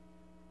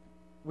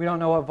we don't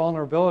know what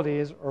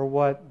vulnerabilities or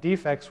what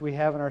defects we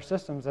have in our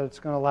systems that it's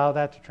going to allow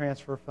that to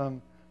transfer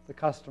from the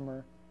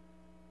customer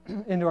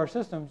into our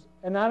systems.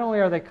 And not only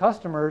are they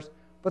customers,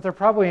 but they're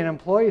probably an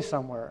employee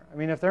somewhere. I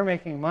mean, if they're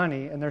making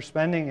money and they're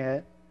spending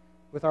it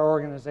with our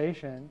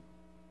organization,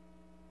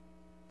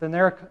 then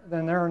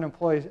they're an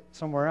employee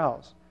somewhere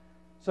else.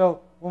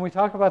 So when we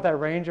talk about that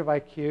range of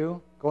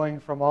IQ going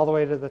from all the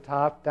way to the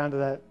top down to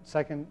that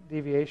second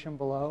deviation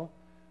below,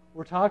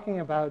 we're talking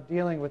about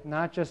dealing with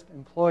not just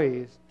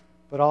employees,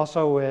 but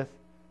also with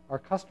our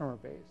customer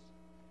base.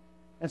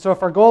 And so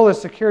if our goal is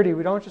security,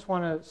 we don't just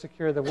want to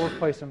secure the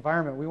workplace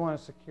environment, we want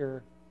to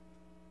secure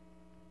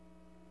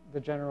the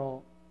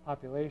general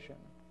population.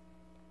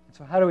 And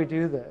so how do we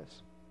do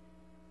this?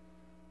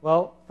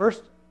 Well,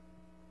 first,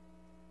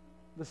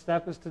 the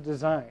step is to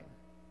design.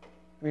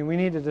 I mean, we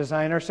need to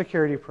design our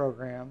security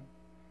program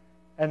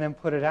and then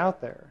put it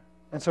out there.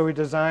 And so we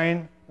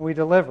design and we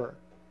deliver.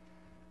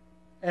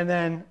 And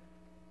then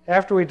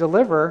after we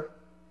deliver,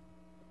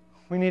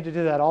 we need to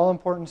do that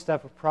all-important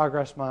step of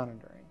progress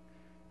monitoring.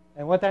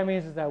 And what that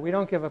means is that we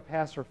don't give a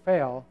pass or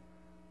fail.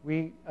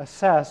 We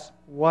assess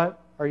what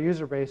our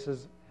user base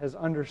has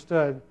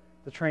understood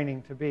the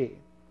training to be.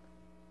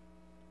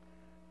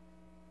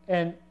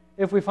 And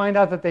if we find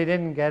out that they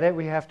didn't get it,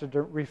 we have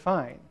to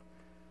refine,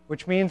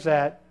 which means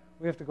that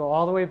we have to go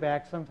all the way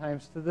back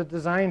sometimes to the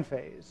design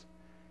phase.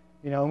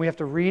 And we have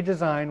to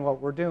redesign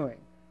what we're doing.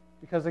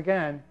 Because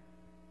again,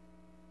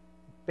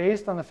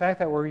 based on the fact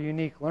that we're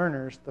unique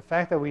learners, the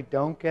fact that we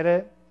don't get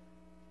it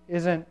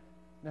isn't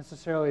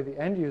necessarily the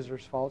end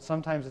user's fault.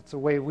 Sometimes it's the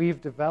way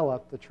we've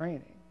developed the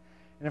training.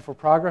 And if we're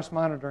progress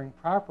monitoring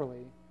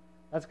properly,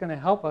 that's going to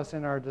help us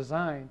in our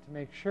design to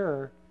make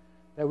sure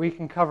that we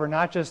can cover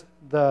not just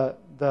the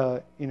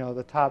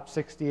top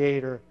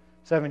 68 or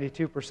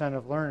 72%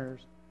 of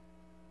learners,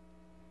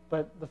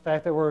 but the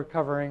fact that we're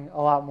covering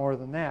a lot more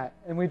than that.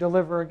 And we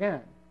deliver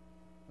again.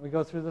 We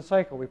go through the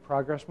cycle. We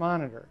progress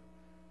monitor.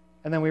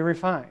 And then we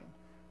refine.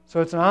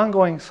 So it's an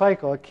ongoing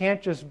cycle. It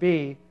can't just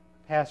be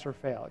pass or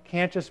fail. It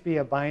can't just be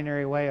a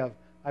binary way of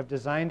I've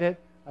designed it,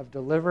 I've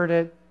delivered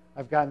it,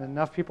 I've gotten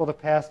enough people to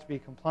pass to be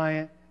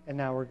compliant, and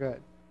now we're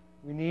good.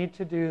 We need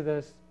to do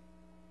this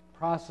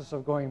process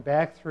of going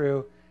back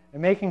through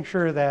and making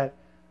sure that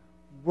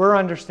we're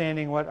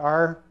understanding what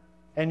our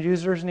end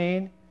users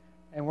need,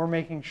 and we're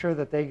making sure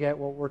that they get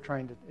what we're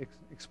trying to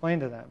explain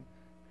to them.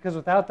 Because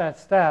without that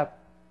step,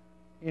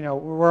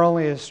 we're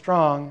only as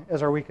strong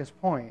as our weakest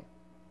point.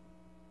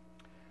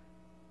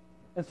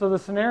 And so the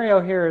scenario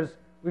here is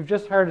we've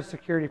just hired a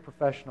security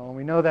professional, and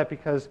we know that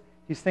because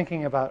he's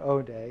thinking about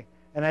O-Day.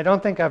 And I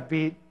don't think I've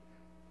beat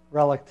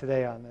Relic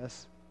today on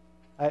this.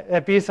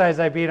 At B-Sides,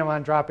 I beat him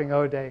on dropping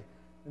O-Day,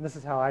 and this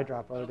is how I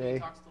drop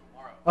O-Day.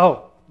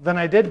 Oh, then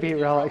I did beat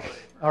Relic.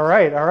 All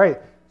right.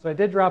 So I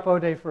did drop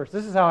O-Day first.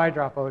 This is how I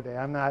drop O-Day.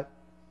 I'm not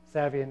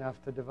savvy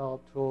enough to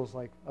develop tools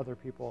like other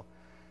people.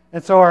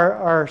 And so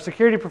our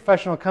security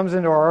professional comes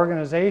into our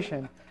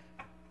organization,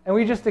 and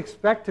we just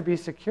expect to be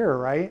secure,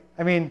 right?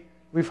 I mean,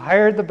 we've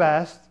hired the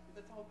best.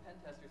 That's all pen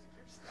tester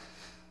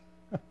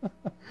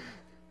secure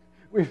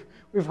stuff.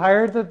 We've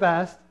hired the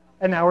best,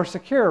 and now we're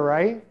secure,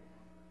 right?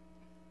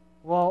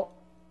 Well,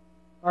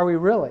 are we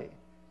really?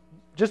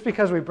 Just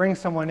because we bring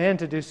someone in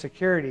to do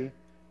security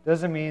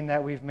doesn't mean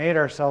that we've made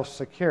ourselves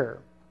secure.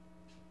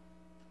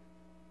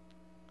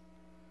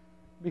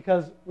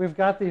 Because we've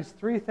got these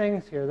three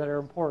things here that are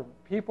important: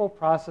 people,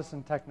 process,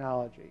 and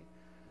technology.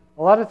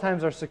 A lot of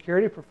times our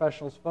security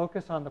professionals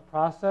focus on the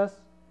process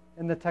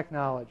and the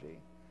technology.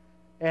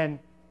 And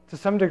to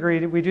some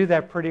degree, we do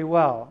that pretty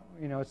well.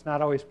 It's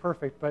not always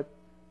perfect, but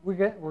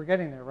we're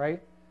getting there,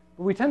 right?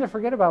 But we tend to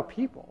forget about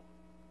people.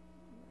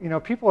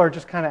 People are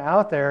just kind of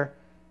out there,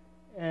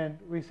 and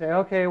we say,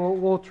 okay,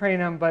 we'll train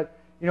them, but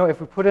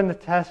if we put in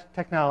the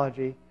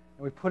technology and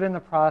we put in the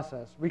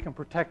process, we can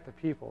protect the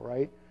people,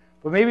 right?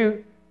 But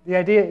maybe the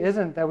idea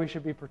isn't that we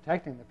should be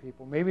protecting the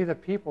people. Maybe the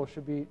people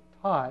should be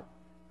taught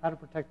how to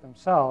protect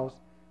themselves,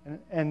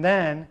 and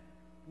then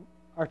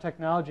our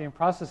technology and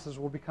processes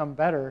will become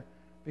better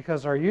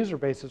because our user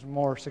base is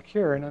more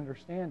secure and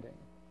understanding.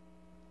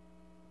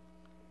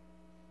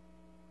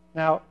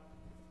 Now,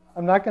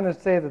 I'm not going to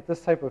say that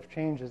this type of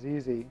change is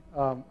easy.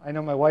 I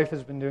know my wife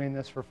has been doing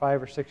this for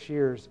 5 or 6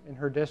 years in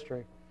her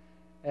district,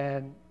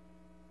 and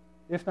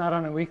if not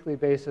on a weekly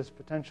basis,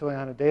 potentially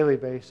on a daily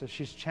basis,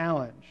 she's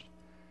challenged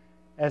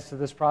as to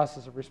this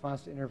process of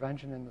response to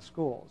intervention in the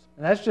schools.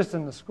 And that's just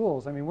in the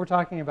schools. I mean, we're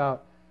talking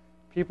about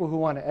people who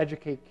want to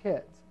educate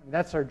kids. I mean,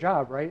 that's our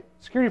job, right?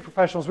 Security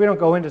professionals, we don't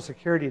go into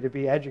security to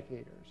be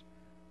educators.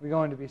 We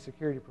go in to be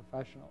security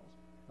professionals.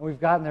 And we've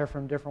gotten there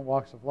from different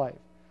walks of life.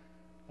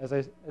 As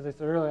I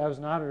said earlier, I was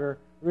an auditor.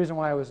 The reason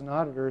why I was an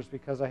auditor is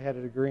because I had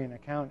a degree in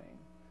accounting.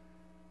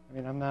 I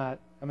mean,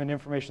 I'm in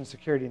information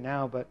security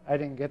now, but I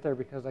didn't get there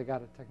because I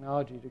got a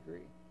technology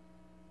degree.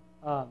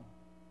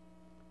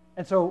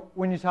 And so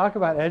when you talk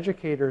about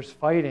educators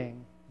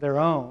fighting their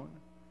own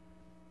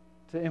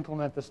to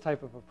implement this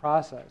type of a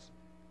process,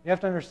 you have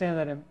to understand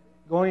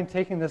that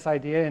taking this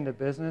idea into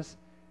business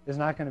is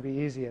not going to be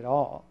easy at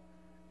all.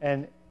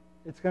 And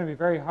it's going to be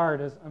very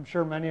hard, as I'm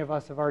sure many of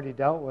us have already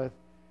dealt with,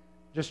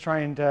 just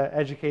trying to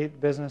educate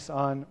business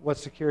on what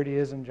security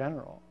is in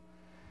general.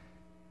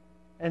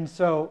 And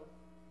so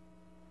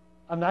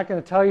I'm not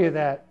going to tell you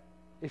that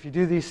if you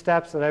do these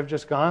steps that I've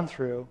just gone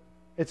through,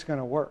 it's going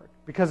to work,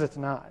 because it's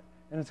not,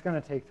 and it's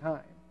going to take time.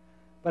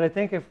 But I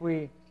think if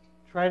we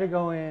try to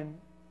go in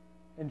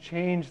and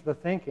change the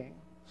thinking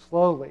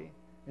slowly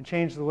and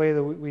change the way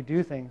that we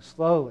do things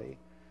slowly,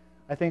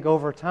 I think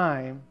over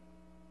time,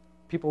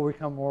 people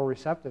become more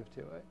receptive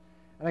to it.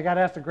 And I got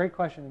asked a great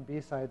question in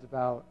B-Sides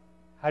about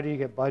how do you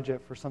get budget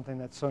for something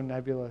that's so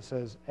nebulous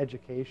as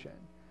education,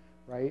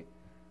 right?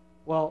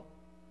 Well,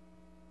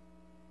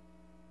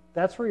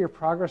 that's where your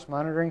progress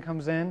monitoring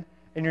comes in,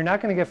 and you're not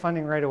going to get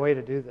funding right away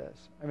to do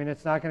this. I mean,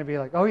 it's not going to be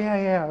like, oh,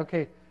 yeah,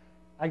 okay,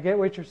 I get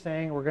what you're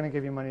saying, we're going to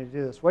give you money to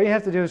do this. What you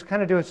have to do is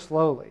kind of do it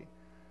slowly.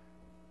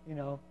 You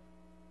know,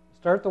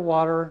 start the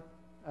water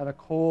at a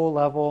cool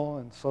level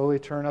and slowly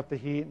turn up the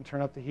heat and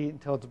turn up the heat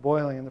until it's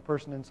boiling and the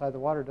person inside the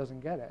water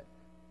doesn't get it.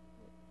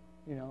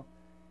 You know,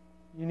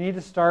 you need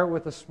to start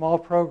with a small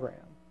program.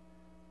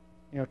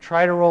 You know,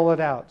 try to roll it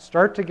out.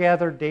 Start to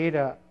gather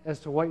data as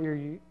to what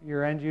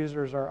your end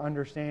users are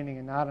understanding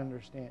and not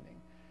understanding.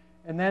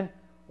 And then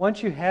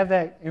once you have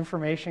that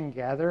information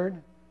gathered,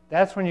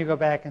 that's when you go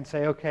back and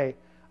say, okay,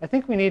 I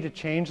think we need to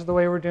change the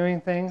way we're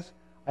doing things.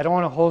 I don't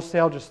want to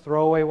wholesale just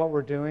throw away what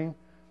we're doing,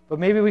 but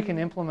maybe we can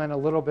implement a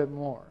little bit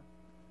more.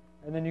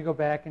 And then you go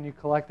back and you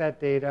collect that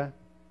data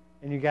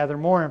and you gather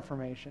more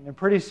information. And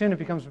pretty soon it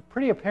becomes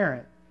pretty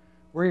apparent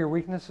where your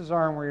weaknesses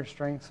are and where your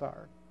strengths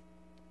are.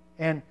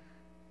 And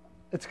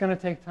it's going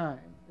to take time.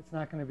 It's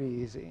not going to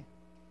be easy.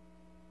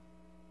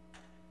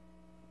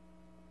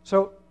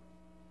 So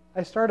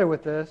I started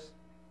with this,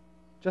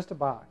 just a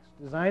box.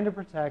 Designed to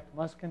protect,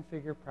 must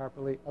configure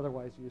properly,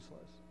 otherwise useless.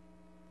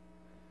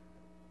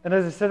 And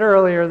as I said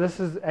earlier, this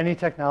is any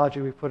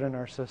technology we put in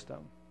our system.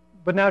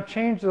 But now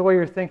change the way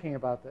you're thinking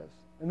about this.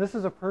 And this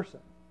is a person.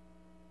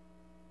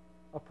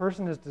 A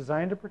person is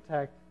designed to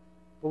protect,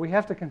 but we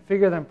have to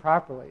configure them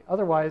properly.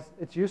 Otherwise,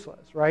 it's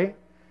useless, right?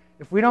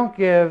 If we don't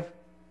give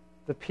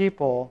the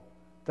people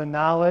the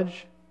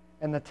knowledge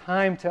and the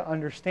time to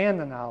understand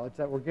the knowledge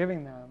that we're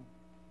giving them,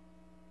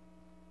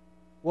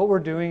 what we're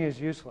doing is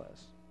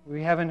useless.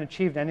 We haven't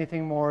achieved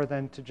anything more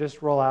than to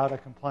just roll out a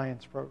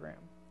compliance program.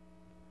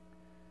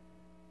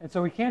 And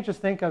so we can't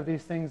just think of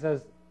these things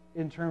as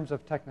in terms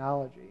of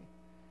technology.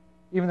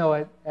 Even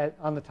though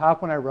on the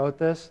top when I wrote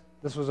this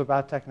was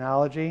about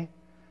technology.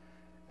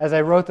 As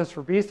I wrote this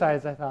for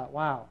B-Sides, I thought,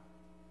 wow,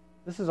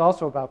 this is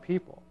also about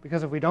people.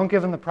 Because if we don't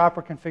give them the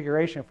proper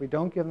configuration, if we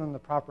don't give them the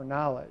proper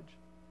knowledge,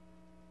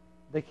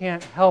 they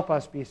can't help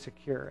us be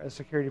secure as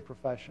security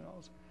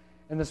professionals.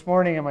 And this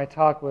morning in my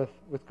talk with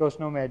Ghost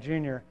Nomad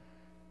Jr.,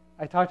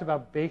 I talked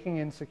about baking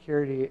in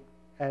security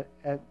at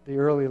the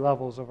early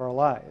levels of our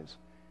lives.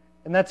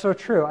 And that's so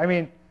true. I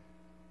mean,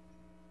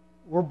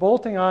 we're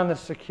bolting on the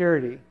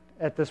security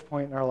at this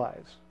point in our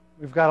lives.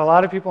 We've got a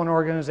lot of people in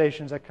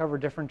organizations that cover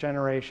different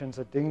generations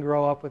that didn't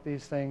grow up with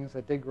these things,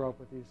 that did grow up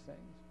with these things.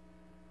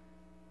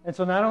 And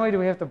so not only do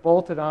we have to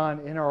bolt it on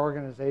in our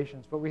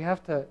organizations, but we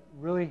have to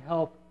really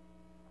help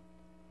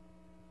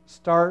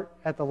start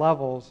at the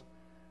levels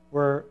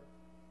where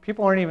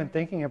people aren't even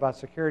thinking about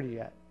security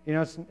yet. You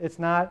know, it's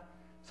not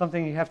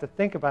something you have to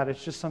think about,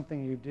 it's just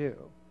something you do.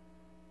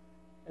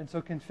 And so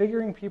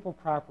configuring people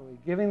properly,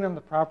 giving them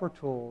the proper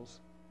tools,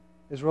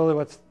 is really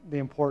what's the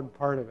important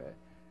part of it.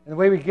 And the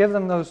way we give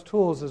them those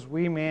tools is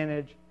we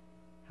manage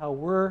how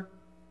we're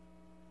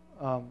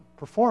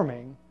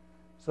performing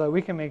so that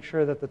we can make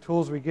sure that the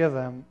tools we give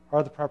them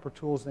are the proper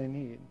tools they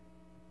need.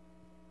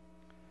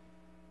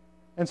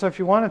 And so if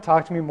you want to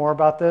talk to me more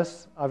about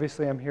this,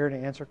 obviously I'm here to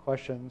answer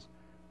questions,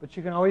 but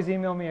you can always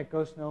email me at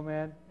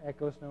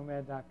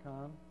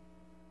ghostnomad@ghostnomad.com.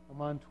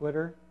 I'm on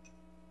Twitter,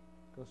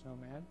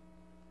 ghostnomad.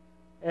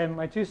 And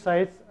my two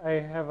sites, I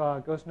have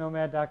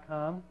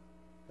ghostnomad.com.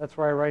 That's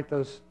where I write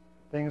those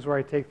things where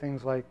I take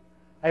things like,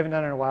 I haven't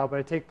done it in a while, but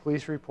I take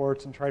police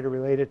reports and try to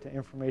relate it to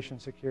information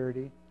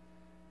security.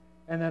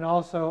 And then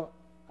also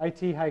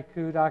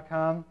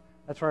ithaiku.com.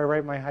 That's where I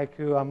write my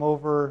haiku. I'm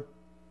over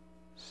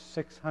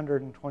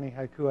 620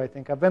 haiku, I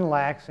think. I've been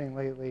laxing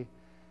lately.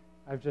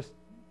 I've just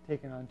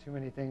taken on too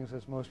many things,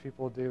 as most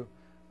people do.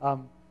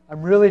 I'm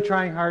really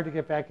trying hard to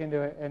get back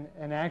into it.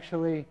 And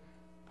actually,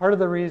 part of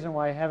the reason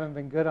why I haven't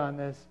been good on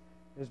this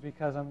is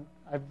because I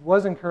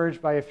was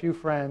encouraged by a few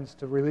friends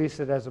to release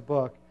it as a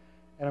book,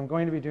 and I'm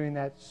going to be doing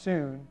that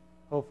soon,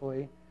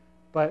 hopefully.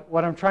 But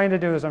what I'm trying to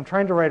do is I'm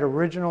trying to write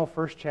original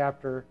first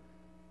chapter,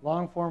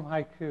 long-form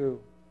haiku,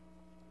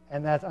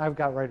 and I've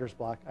got writer's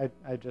block.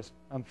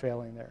 I'm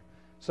failing there.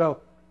 So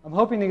I'm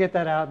hoping to get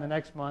that out in the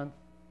next month,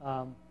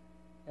 and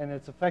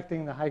it's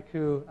affecting the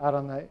haiku out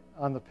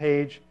on the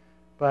page,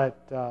 but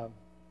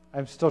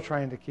I'm still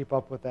trying to keep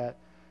up with that.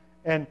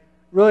 And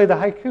really, the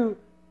haiku,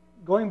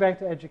 going back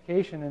to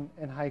education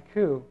and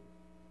haiku,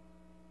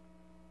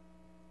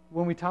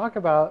 when we talk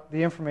about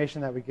the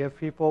information that we give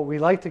people, we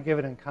like to give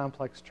it in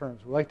complex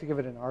terms. We like to give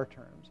it in our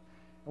terms.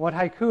 And what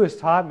haiku has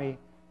taught me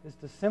is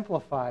to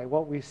simplify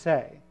what we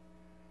say.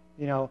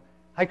 You know,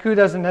 haiku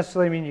doesn't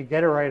necessarily mean you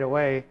get it right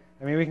away.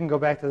 I mean, we can go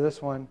back to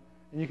this one,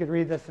 and you could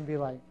read this and be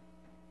like,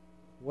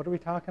 what are we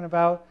talking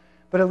about?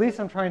 but at least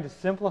I'm trying to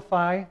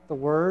simplify the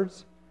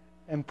words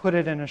and put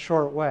it in a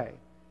short way.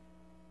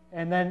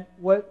 And then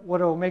what it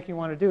will make you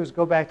want to do is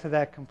go back to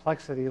that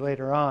complexity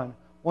later on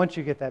once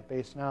you get that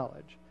base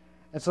knowledge.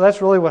 And so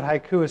that's really what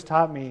haiku has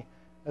taught me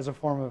as a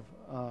form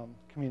of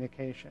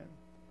communication.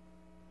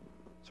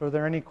 So are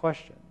there any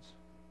questions?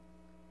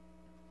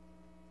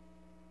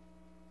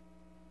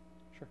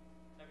 Sure.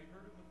 Have you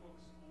heard of the book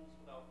Schools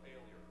Without Failure?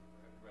 Or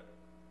have you read it?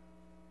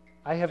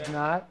 I have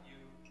not. You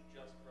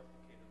just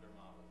replicated their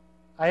model.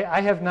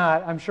 I have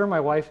not. I'm sure my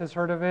wife has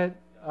heard of it.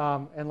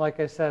 And like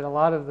I said, a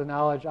lot of the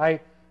knowledge, I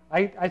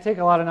take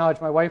a lot of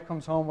knowledge. My wife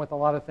comes home with a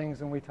lot of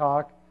things and we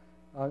talk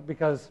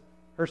because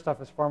her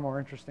stuff is far more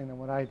interesting than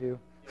what I do.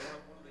 Yeah,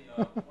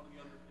 one of the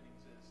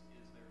underpinnings is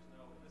there's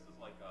no, and this is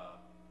like a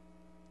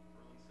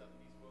early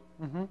 70s book.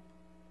 Mm-hmm.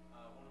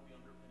 One of the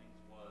underpinnings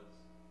was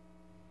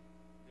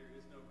there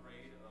is no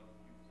grade of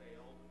you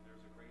failed,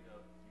 there's a grade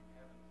of you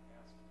haven't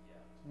passed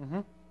yet,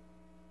 Mm-hmm.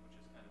 which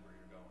is kind of where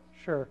you're going.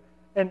 Sure.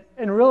 And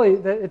really,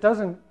 it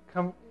doesn't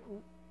come,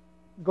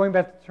 going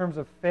back to terms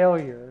of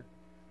failure,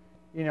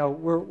 you know,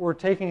 we're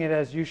taking it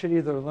as you should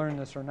either learn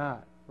this or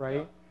not,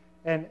 right?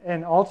 Yeah.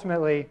 And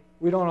ultimately,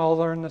 we don't all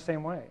learn the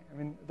same way. I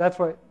mean, that's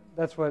what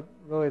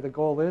really the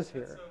goal is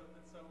here. It's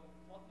so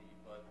fluffy,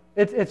 but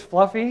It's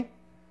fluffy,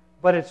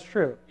 but it's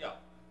true. yeah.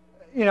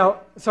 You know,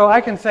 so I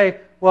can say,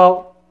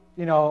 well,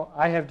 you know,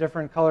 I have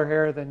different color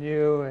hair than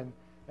you,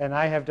 and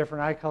I have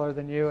different eye color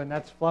than you, and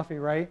that's fluffy,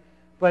 right?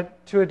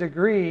 But to a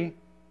degree,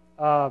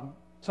 some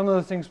of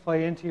those things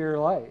play into your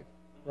life,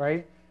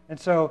 right? And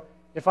so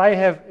if I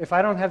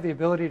don't have the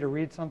ability to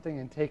read something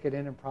and take it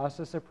in and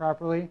process it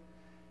properly,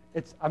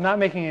 I'm not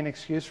making an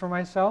excuse for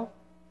myself.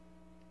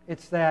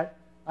 It's that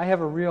I have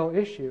a real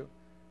issue,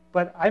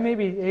 but I may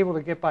be able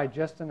to get by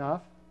just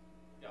enough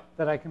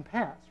that I can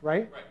pass,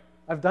 right? Right.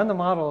 I've done the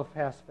model of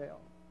pass-fail,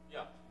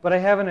 Yeah. but I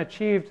haven't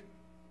achieved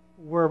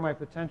where my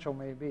potential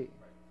may be. Right.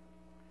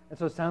 And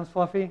so it sounds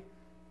fluffy,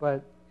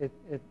 but it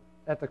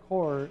at the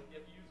core, If you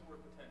use the word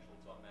potential,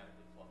 it's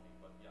automatically fluffy,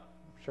 but yeah.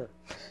 sure.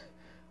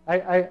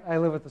 I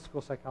live with a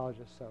school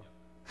psychologist, so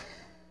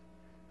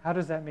how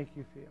does that make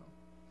you feel?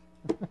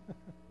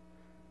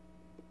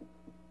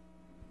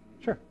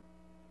 Sure.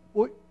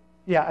 Well,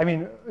 yeah, I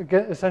mean,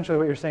 essentially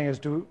what you're saying is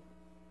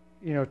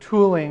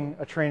tooling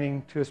a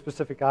training to a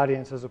specific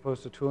audience as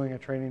opposed to tooling a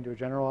training to a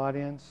general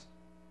audience?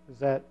 Is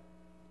that?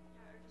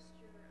 Yeah, or just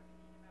your opinion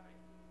about if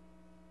you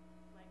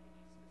like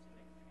any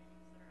specific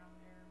trainings that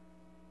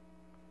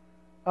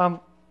are out there.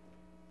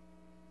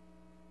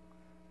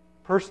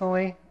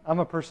 Personally, I'm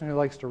a person who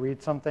likes to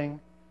read something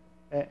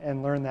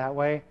and learn that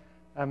way.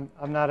 I'm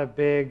not a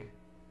big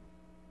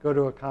go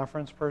to a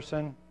conference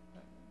person.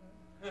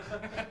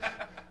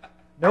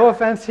 No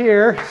offense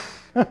here.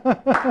 Yes,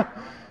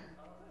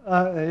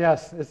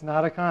 it's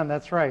NOTACON,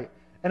 that's right.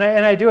 And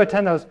I do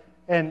attend those.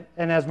 And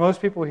as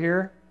most people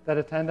here that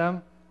attend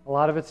them, a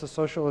lot of it's the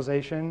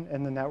socialization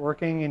and the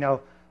networking. You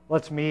know,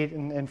 let's meet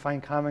and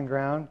find common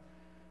ground.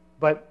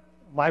 But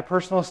my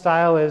personal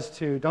style is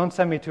to don't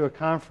send me to a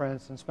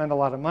conference and spend a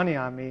lot of money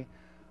on me.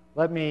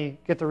 Let me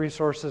get the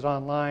resources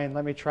online.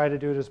 Let me try to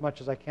do it as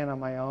much as I can on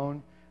my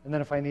own. And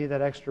then if I need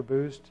that extra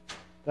boost,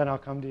 then I'll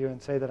come to you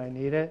and say that I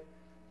need it.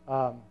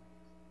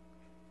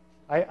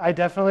 I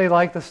definitely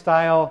like the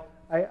style.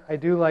 I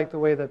do like the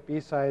way that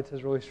B-Sides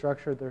has really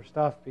structured their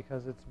stuff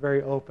because it's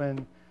very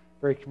open,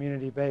 very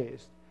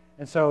community-based.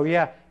 And so,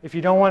 yeah, if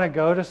you don't want to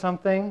go to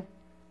something,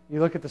 you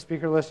look at the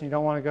speaker list and you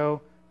don't want to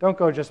go, don't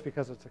go just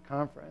because it's a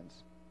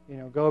conference. You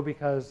know, go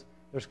because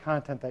there's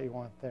content that you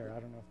want there.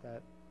 I don't know if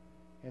that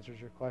answers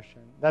your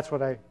question. That's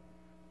what I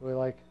really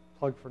like,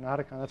 plug for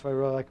NOTACON. That's what I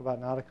really like about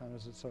NOTACON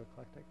is it's so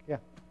eclectic. Yeah.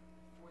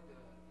 For the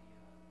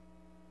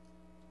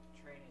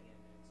training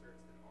and inserts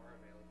that are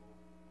available,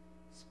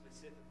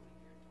 specifically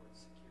geared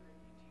towards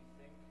security, do you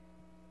think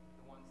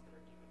the ones that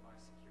are given by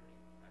security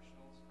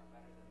professionals are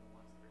better than the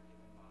ones that are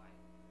given by,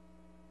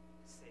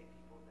 say,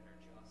 people that are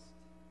just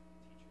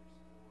teachers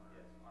or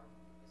are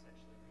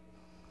essentially reading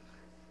off the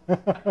script? No,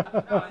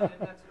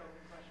 that's an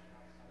open question.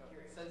 I'm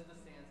curious. Says the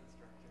SANS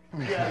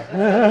instructor.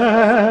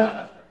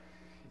 Yeah.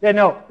 Yeah,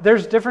 no,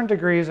 there's different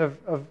degrees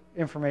of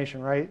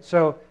information, right?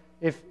 So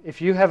if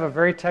you have a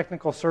very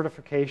technical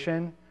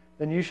certification,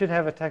 then you should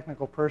have a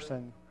technical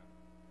person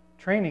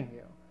training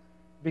you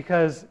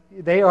because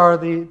they are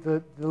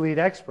the lead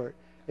expert.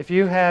 If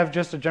you have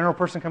just a general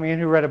person coming in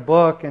who read a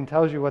book and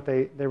tells you what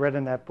they read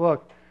in that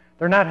book,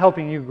 they're not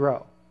helping you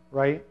grow,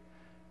 right?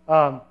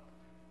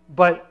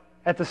 But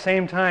at the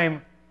same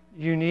time,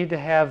 you need to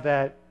have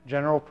that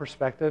general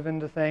perspective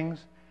into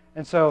things.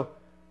 And so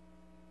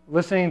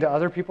listening to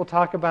other people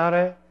talk about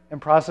it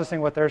and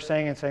processing what they're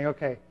saying and saying,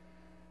 okay,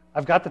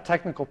 I've got the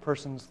technical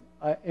person's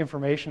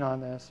information on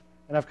this,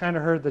 and I've kind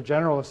of heard the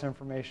generalist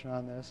information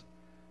on this.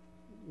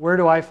 Where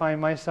do I find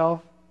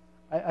myself?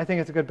 I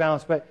think it's a good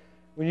balance. But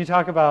when you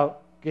talk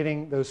about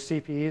getting those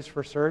CPEs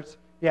for certs,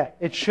 yeah,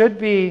 it should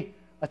be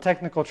a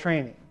technical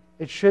training.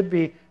 It should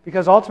be,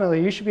 because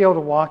ultimately you should be able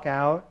to walk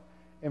out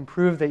and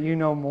prove that you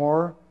know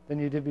more than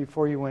you did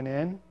before you went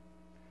in.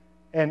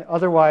 And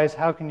otherwise,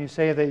 how can you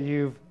say that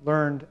you've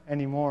learned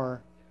any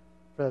more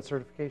for that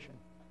certification?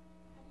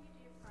 How do you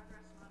do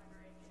progress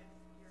monitoring if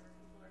your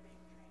people are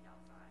being trained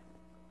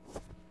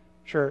outside?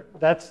 Sure.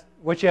 That's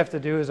what you have to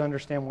do is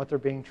understand what they're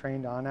being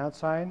trained on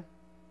outside.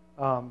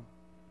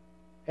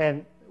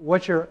 And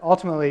what you're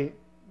ultimately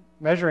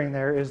measuring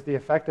there is the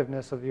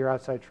effectiveness of your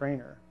outside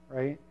trainer,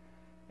 right?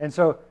 And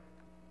so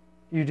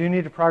you do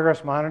need to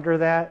progress monitor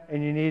that,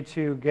 and you need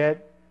to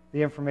get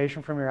the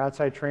information from your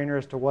outside trainer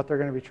as to what they're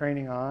going to be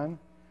training on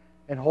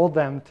and hold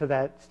them to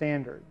that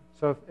standard.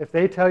 So if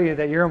they tell you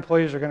that your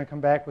employees are going to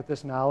come back with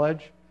this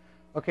knowledge,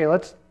 okay,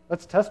 let's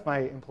test my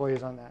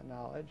employees on that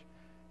knowledge.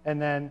 And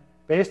then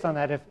based on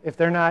that, if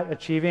they're not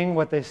achieving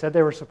what they said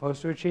they were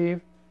supposed to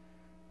achieve,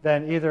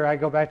 then either I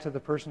go back to the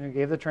person who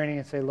gave the training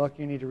and say, look,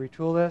 you need to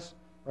retool this,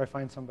 or I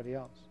find somebody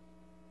else.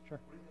 Sure.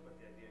 What do you think about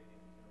the idea in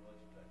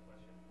relation to that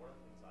question? One of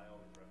the things I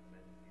always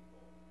recommend to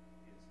people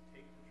is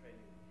take the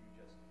training that you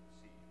just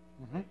received.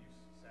 Mm-hmm.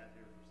 You sat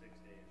there for 6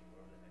 days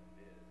or whatever the heck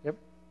it is. Yep.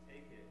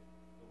 Take it,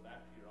 go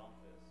back to your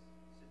office,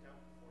 sit down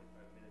for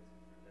 45 minutes and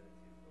present it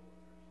to your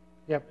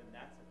coworkers. Yep. And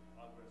that's a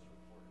progress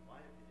report, in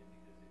my opinion,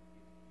 because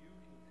if you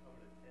can come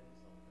and attend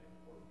something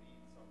or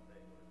read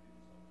something or do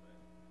something,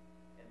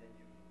 and then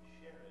you can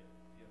share it,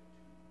 you have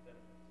two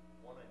benefits.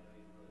 One, I know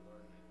you really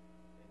learned it,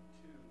 and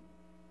two,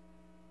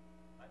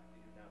 I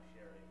think you're now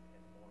sharing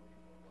and more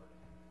people are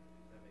learning.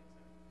 Does that make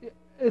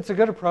sense? It's a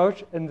good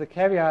approach, and the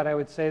caveat I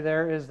would say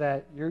there is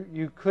that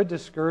you could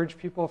discourage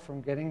people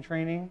from getting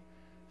training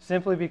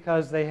simply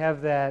because they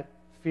have that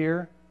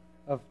fear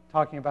of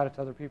talking about it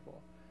to other people.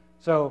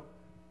 So,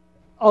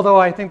 although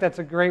I think that's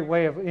a great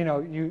way of,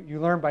 you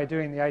learn by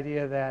doing the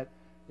idea that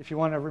if you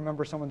want to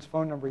remember someone's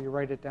phone number, you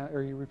write it down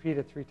or you repeat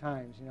it 3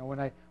 times. When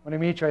I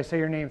meet you, I say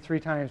your name 3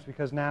 times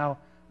because now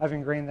I've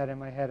ingrained that in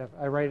my head. If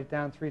I write it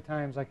down 3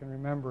 times, I can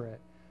remember it.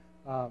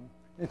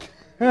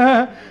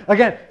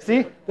 Again,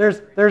 see, there's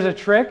a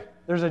trick.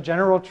 There's a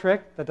general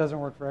trick that doesn't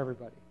work for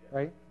everybody,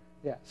 right?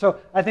 Yeah. So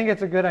I think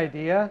it's a good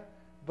idea,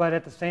 but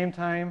at the same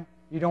time,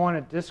 you don't want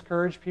to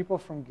discourage people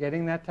from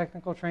getting that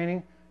technical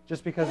training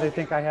just because they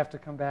think I have to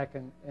come back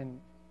and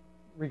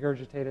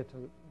regurgitate it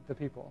to the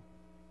people.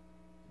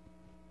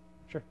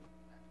 Sure.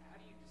 How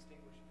do you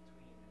distinguish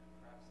between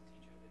perhaps a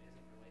teacher that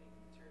isn't relating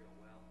the material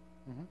well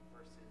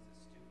versus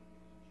a student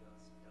who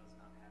just does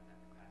not have that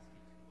capacity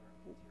to learn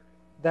the material?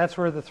 That's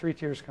where the 3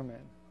 tiers come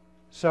in.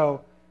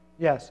 So,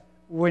 yes,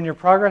 when you're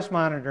progress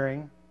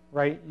monitoring,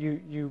 right,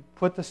 you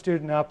put the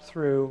student up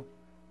through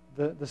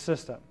the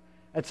system.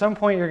 At some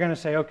point, you're going to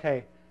say,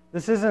 okay,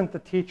 this isn't the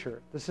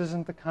teacher. This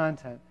isn't the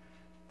content.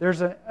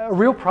 There's a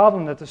real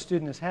problem that the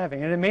student is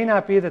having. And it may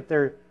not be that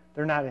they're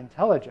not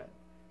intelligent.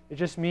 It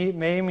just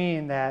may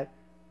mean that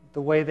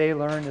the way they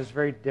learn is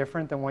very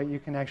different than what you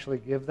can actually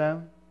give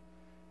them.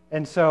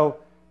 And so,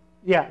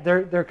 yeah,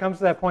 there comes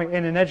to that point.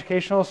 In an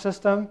educational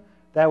system,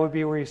 that would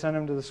be where you send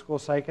them to the school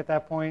psych at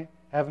that point,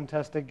 have them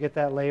tested, get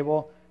that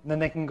label, and then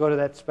they can go to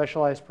that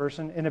specialized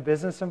person. In a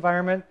business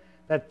environment,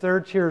 that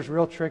 3rd tier is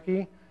real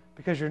tricky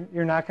because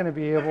you're not going to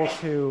be able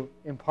to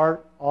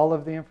impart all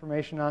of the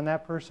information on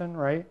that person,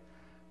 right?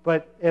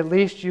 But at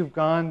least you've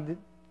gone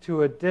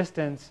to a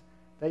distance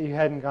that you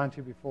hadn't gone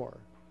to before.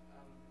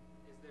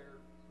 Is there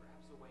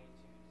perhaps a way to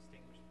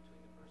distinguish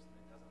between the person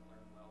that doesn't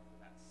learn well for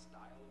that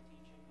style of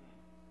teaching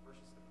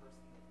versus the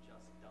person that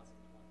just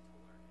doesn't want to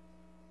learn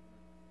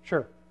it?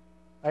 Sure.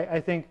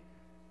 I think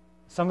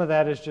some of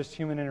that is just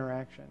human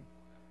interaction.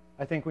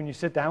 I think when you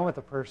sit down with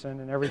a person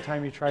and every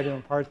time you try to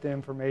impart the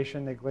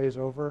information, they glaze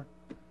over.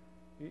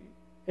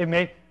 It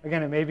may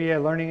be a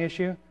learning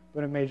issue,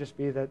 but it may just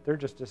be that they're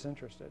just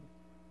disinterested.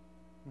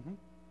 Mm-hmm.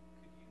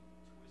 Could you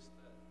twist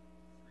that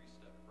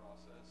 3-step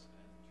process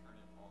and turn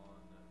it on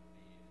the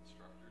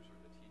instructors or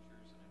the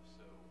teachers? And if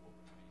so, what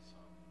would be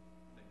some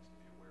things to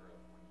be aware of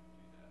when you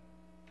do that?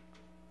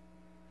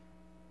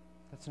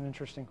 That's an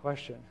interesting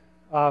question.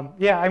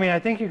 Yeah, I mean, I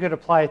think you could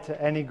apply it to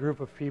any group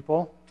of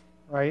people,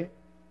 right?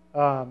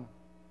 Problem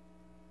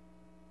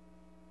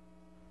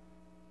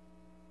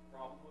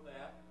with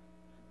that,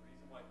 and the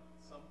reason why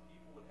some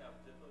people would have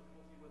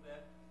difficulty with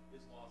that is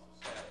loss of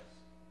status.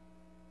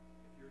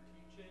 If you're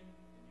teaching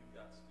and you've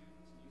got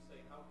students and you say,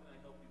 how can I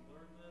help you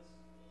learn this?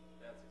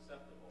 That's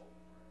acceptable.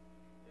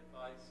 If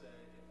I say,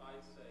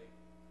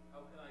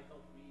 how can I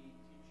help me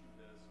teach you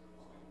this? Or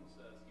the student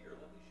says, here,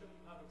 let me show you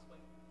how to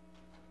explain.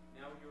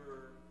 Now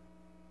you're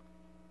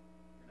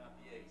not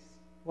the ace.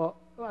 Well,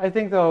 I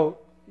think, though,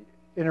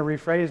 in a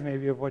rephrase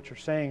maybe of what you're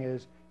saying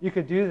is you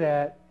could do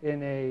that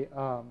in a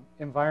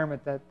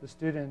environment that the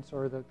students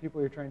or the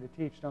people you're trying to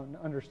teach don't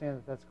understand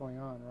that that's going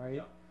on, right?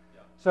 Yeah.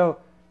 So,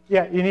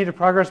 yeah, you need to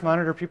progress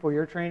monitor people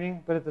you're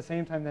training, but at the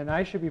same time, then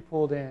I should be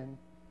pulled in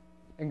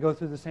and go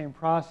through the same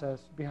process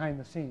behind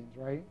the scenes,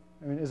 right?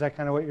 I mean, is that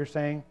kind of what you're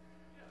saying?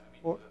 Yeah, I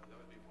mean, Well, that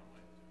would be one way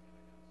of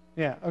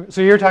doing it, I guess. Yeah,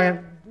 so you're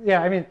talking,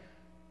 yeah, I mean,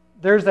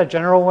 there's that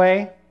general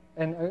way,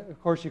 and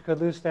of course you could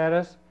lose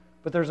status,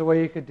 but there's a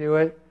way you could do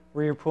it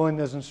where you're pulling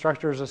those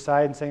instructors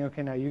aside and saying,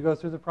 okay, now you go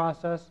through the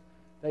process,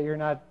 that you're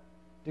not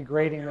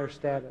degrading their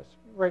status.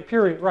 Right,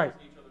 period, right.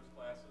 Each other's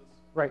classes.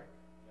 Right,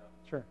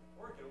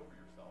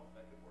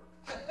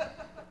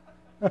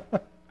 I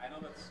know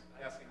that's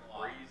asking a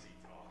lot. Crazy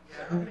talk.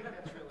 Yeah, I don't think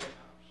that's really an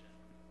option.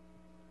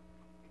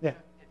 Yeah.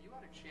 Have you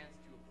had a chance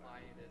to apply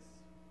this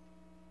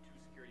to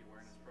security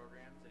awareness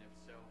programs, and if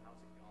so, how's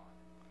it gone?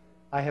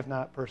 I have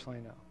not personally,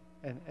 no.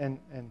 And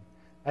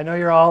I know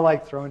you're all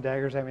like throwing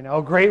daggers at me now.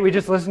 Oh, great, we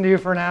just listened to you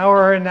for an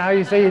hour, and now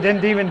you say you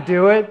didn't even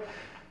do it.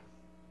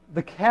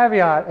 The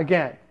caveat,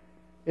 again,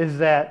 is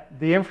that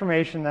the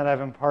information that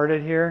I've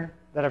imparted here,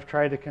 that I've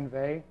tried to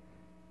convey,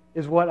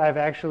 is what I've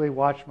actually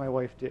watched my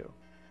wife do.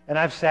 And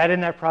I've sat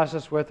in that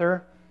process with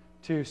her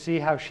to see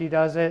how she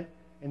does it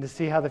and to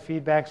see how the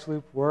feedback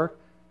loops work.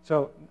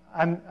 So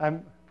I'm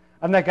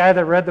that guy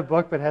that read the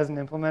book but hasn't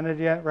implemented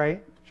yet,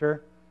 right?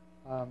 Sure.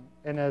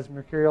 And as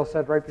Mercurial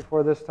said right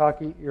before this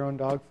talk, eat your own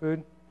dog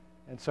food.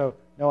 And so,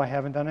 no, I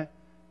haven't done it.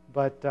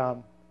 But Do you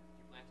plan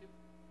to?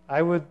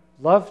 I would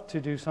love to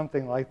do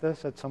something like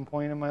this at some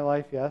point in my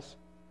life, yes.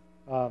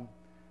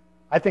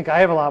 I think I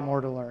have a lot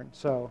more to learn.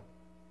 So,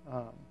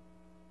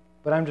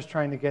 but I'm just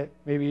trying to get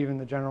maybe even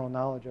the general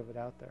knowledge of it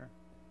out there.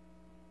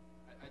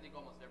 I think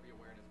almost every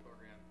awareness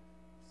program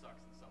sucks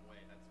in some way.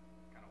 That's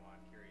kind of why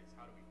I'm curious.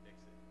 How do we fix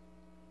it?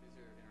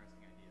 These are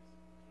interesting ideas.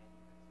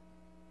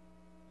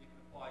 You can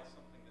apply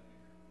something that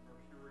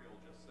Mercurial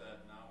just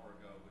said an hour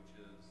ago, which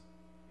is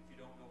if you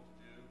don't know what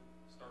to do,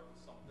 start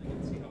with something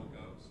and see how it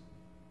goes.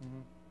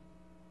 Mm-hmm.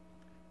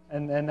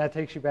 And that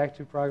takes you back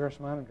to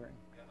progress monitoring.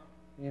 Yeah.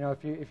 You know,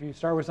 if you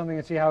start with something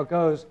and see how it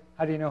goes,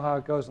 how do you know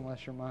how it goes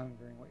unless you're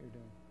monitoring what you're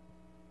doing?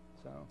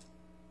 So,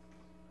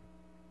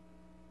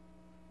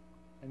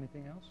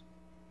 anything else?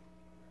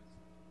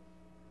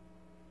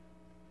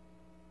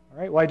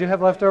 All right. Well, I do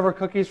have leftover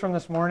cookies from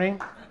this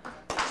morning,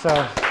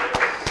 so.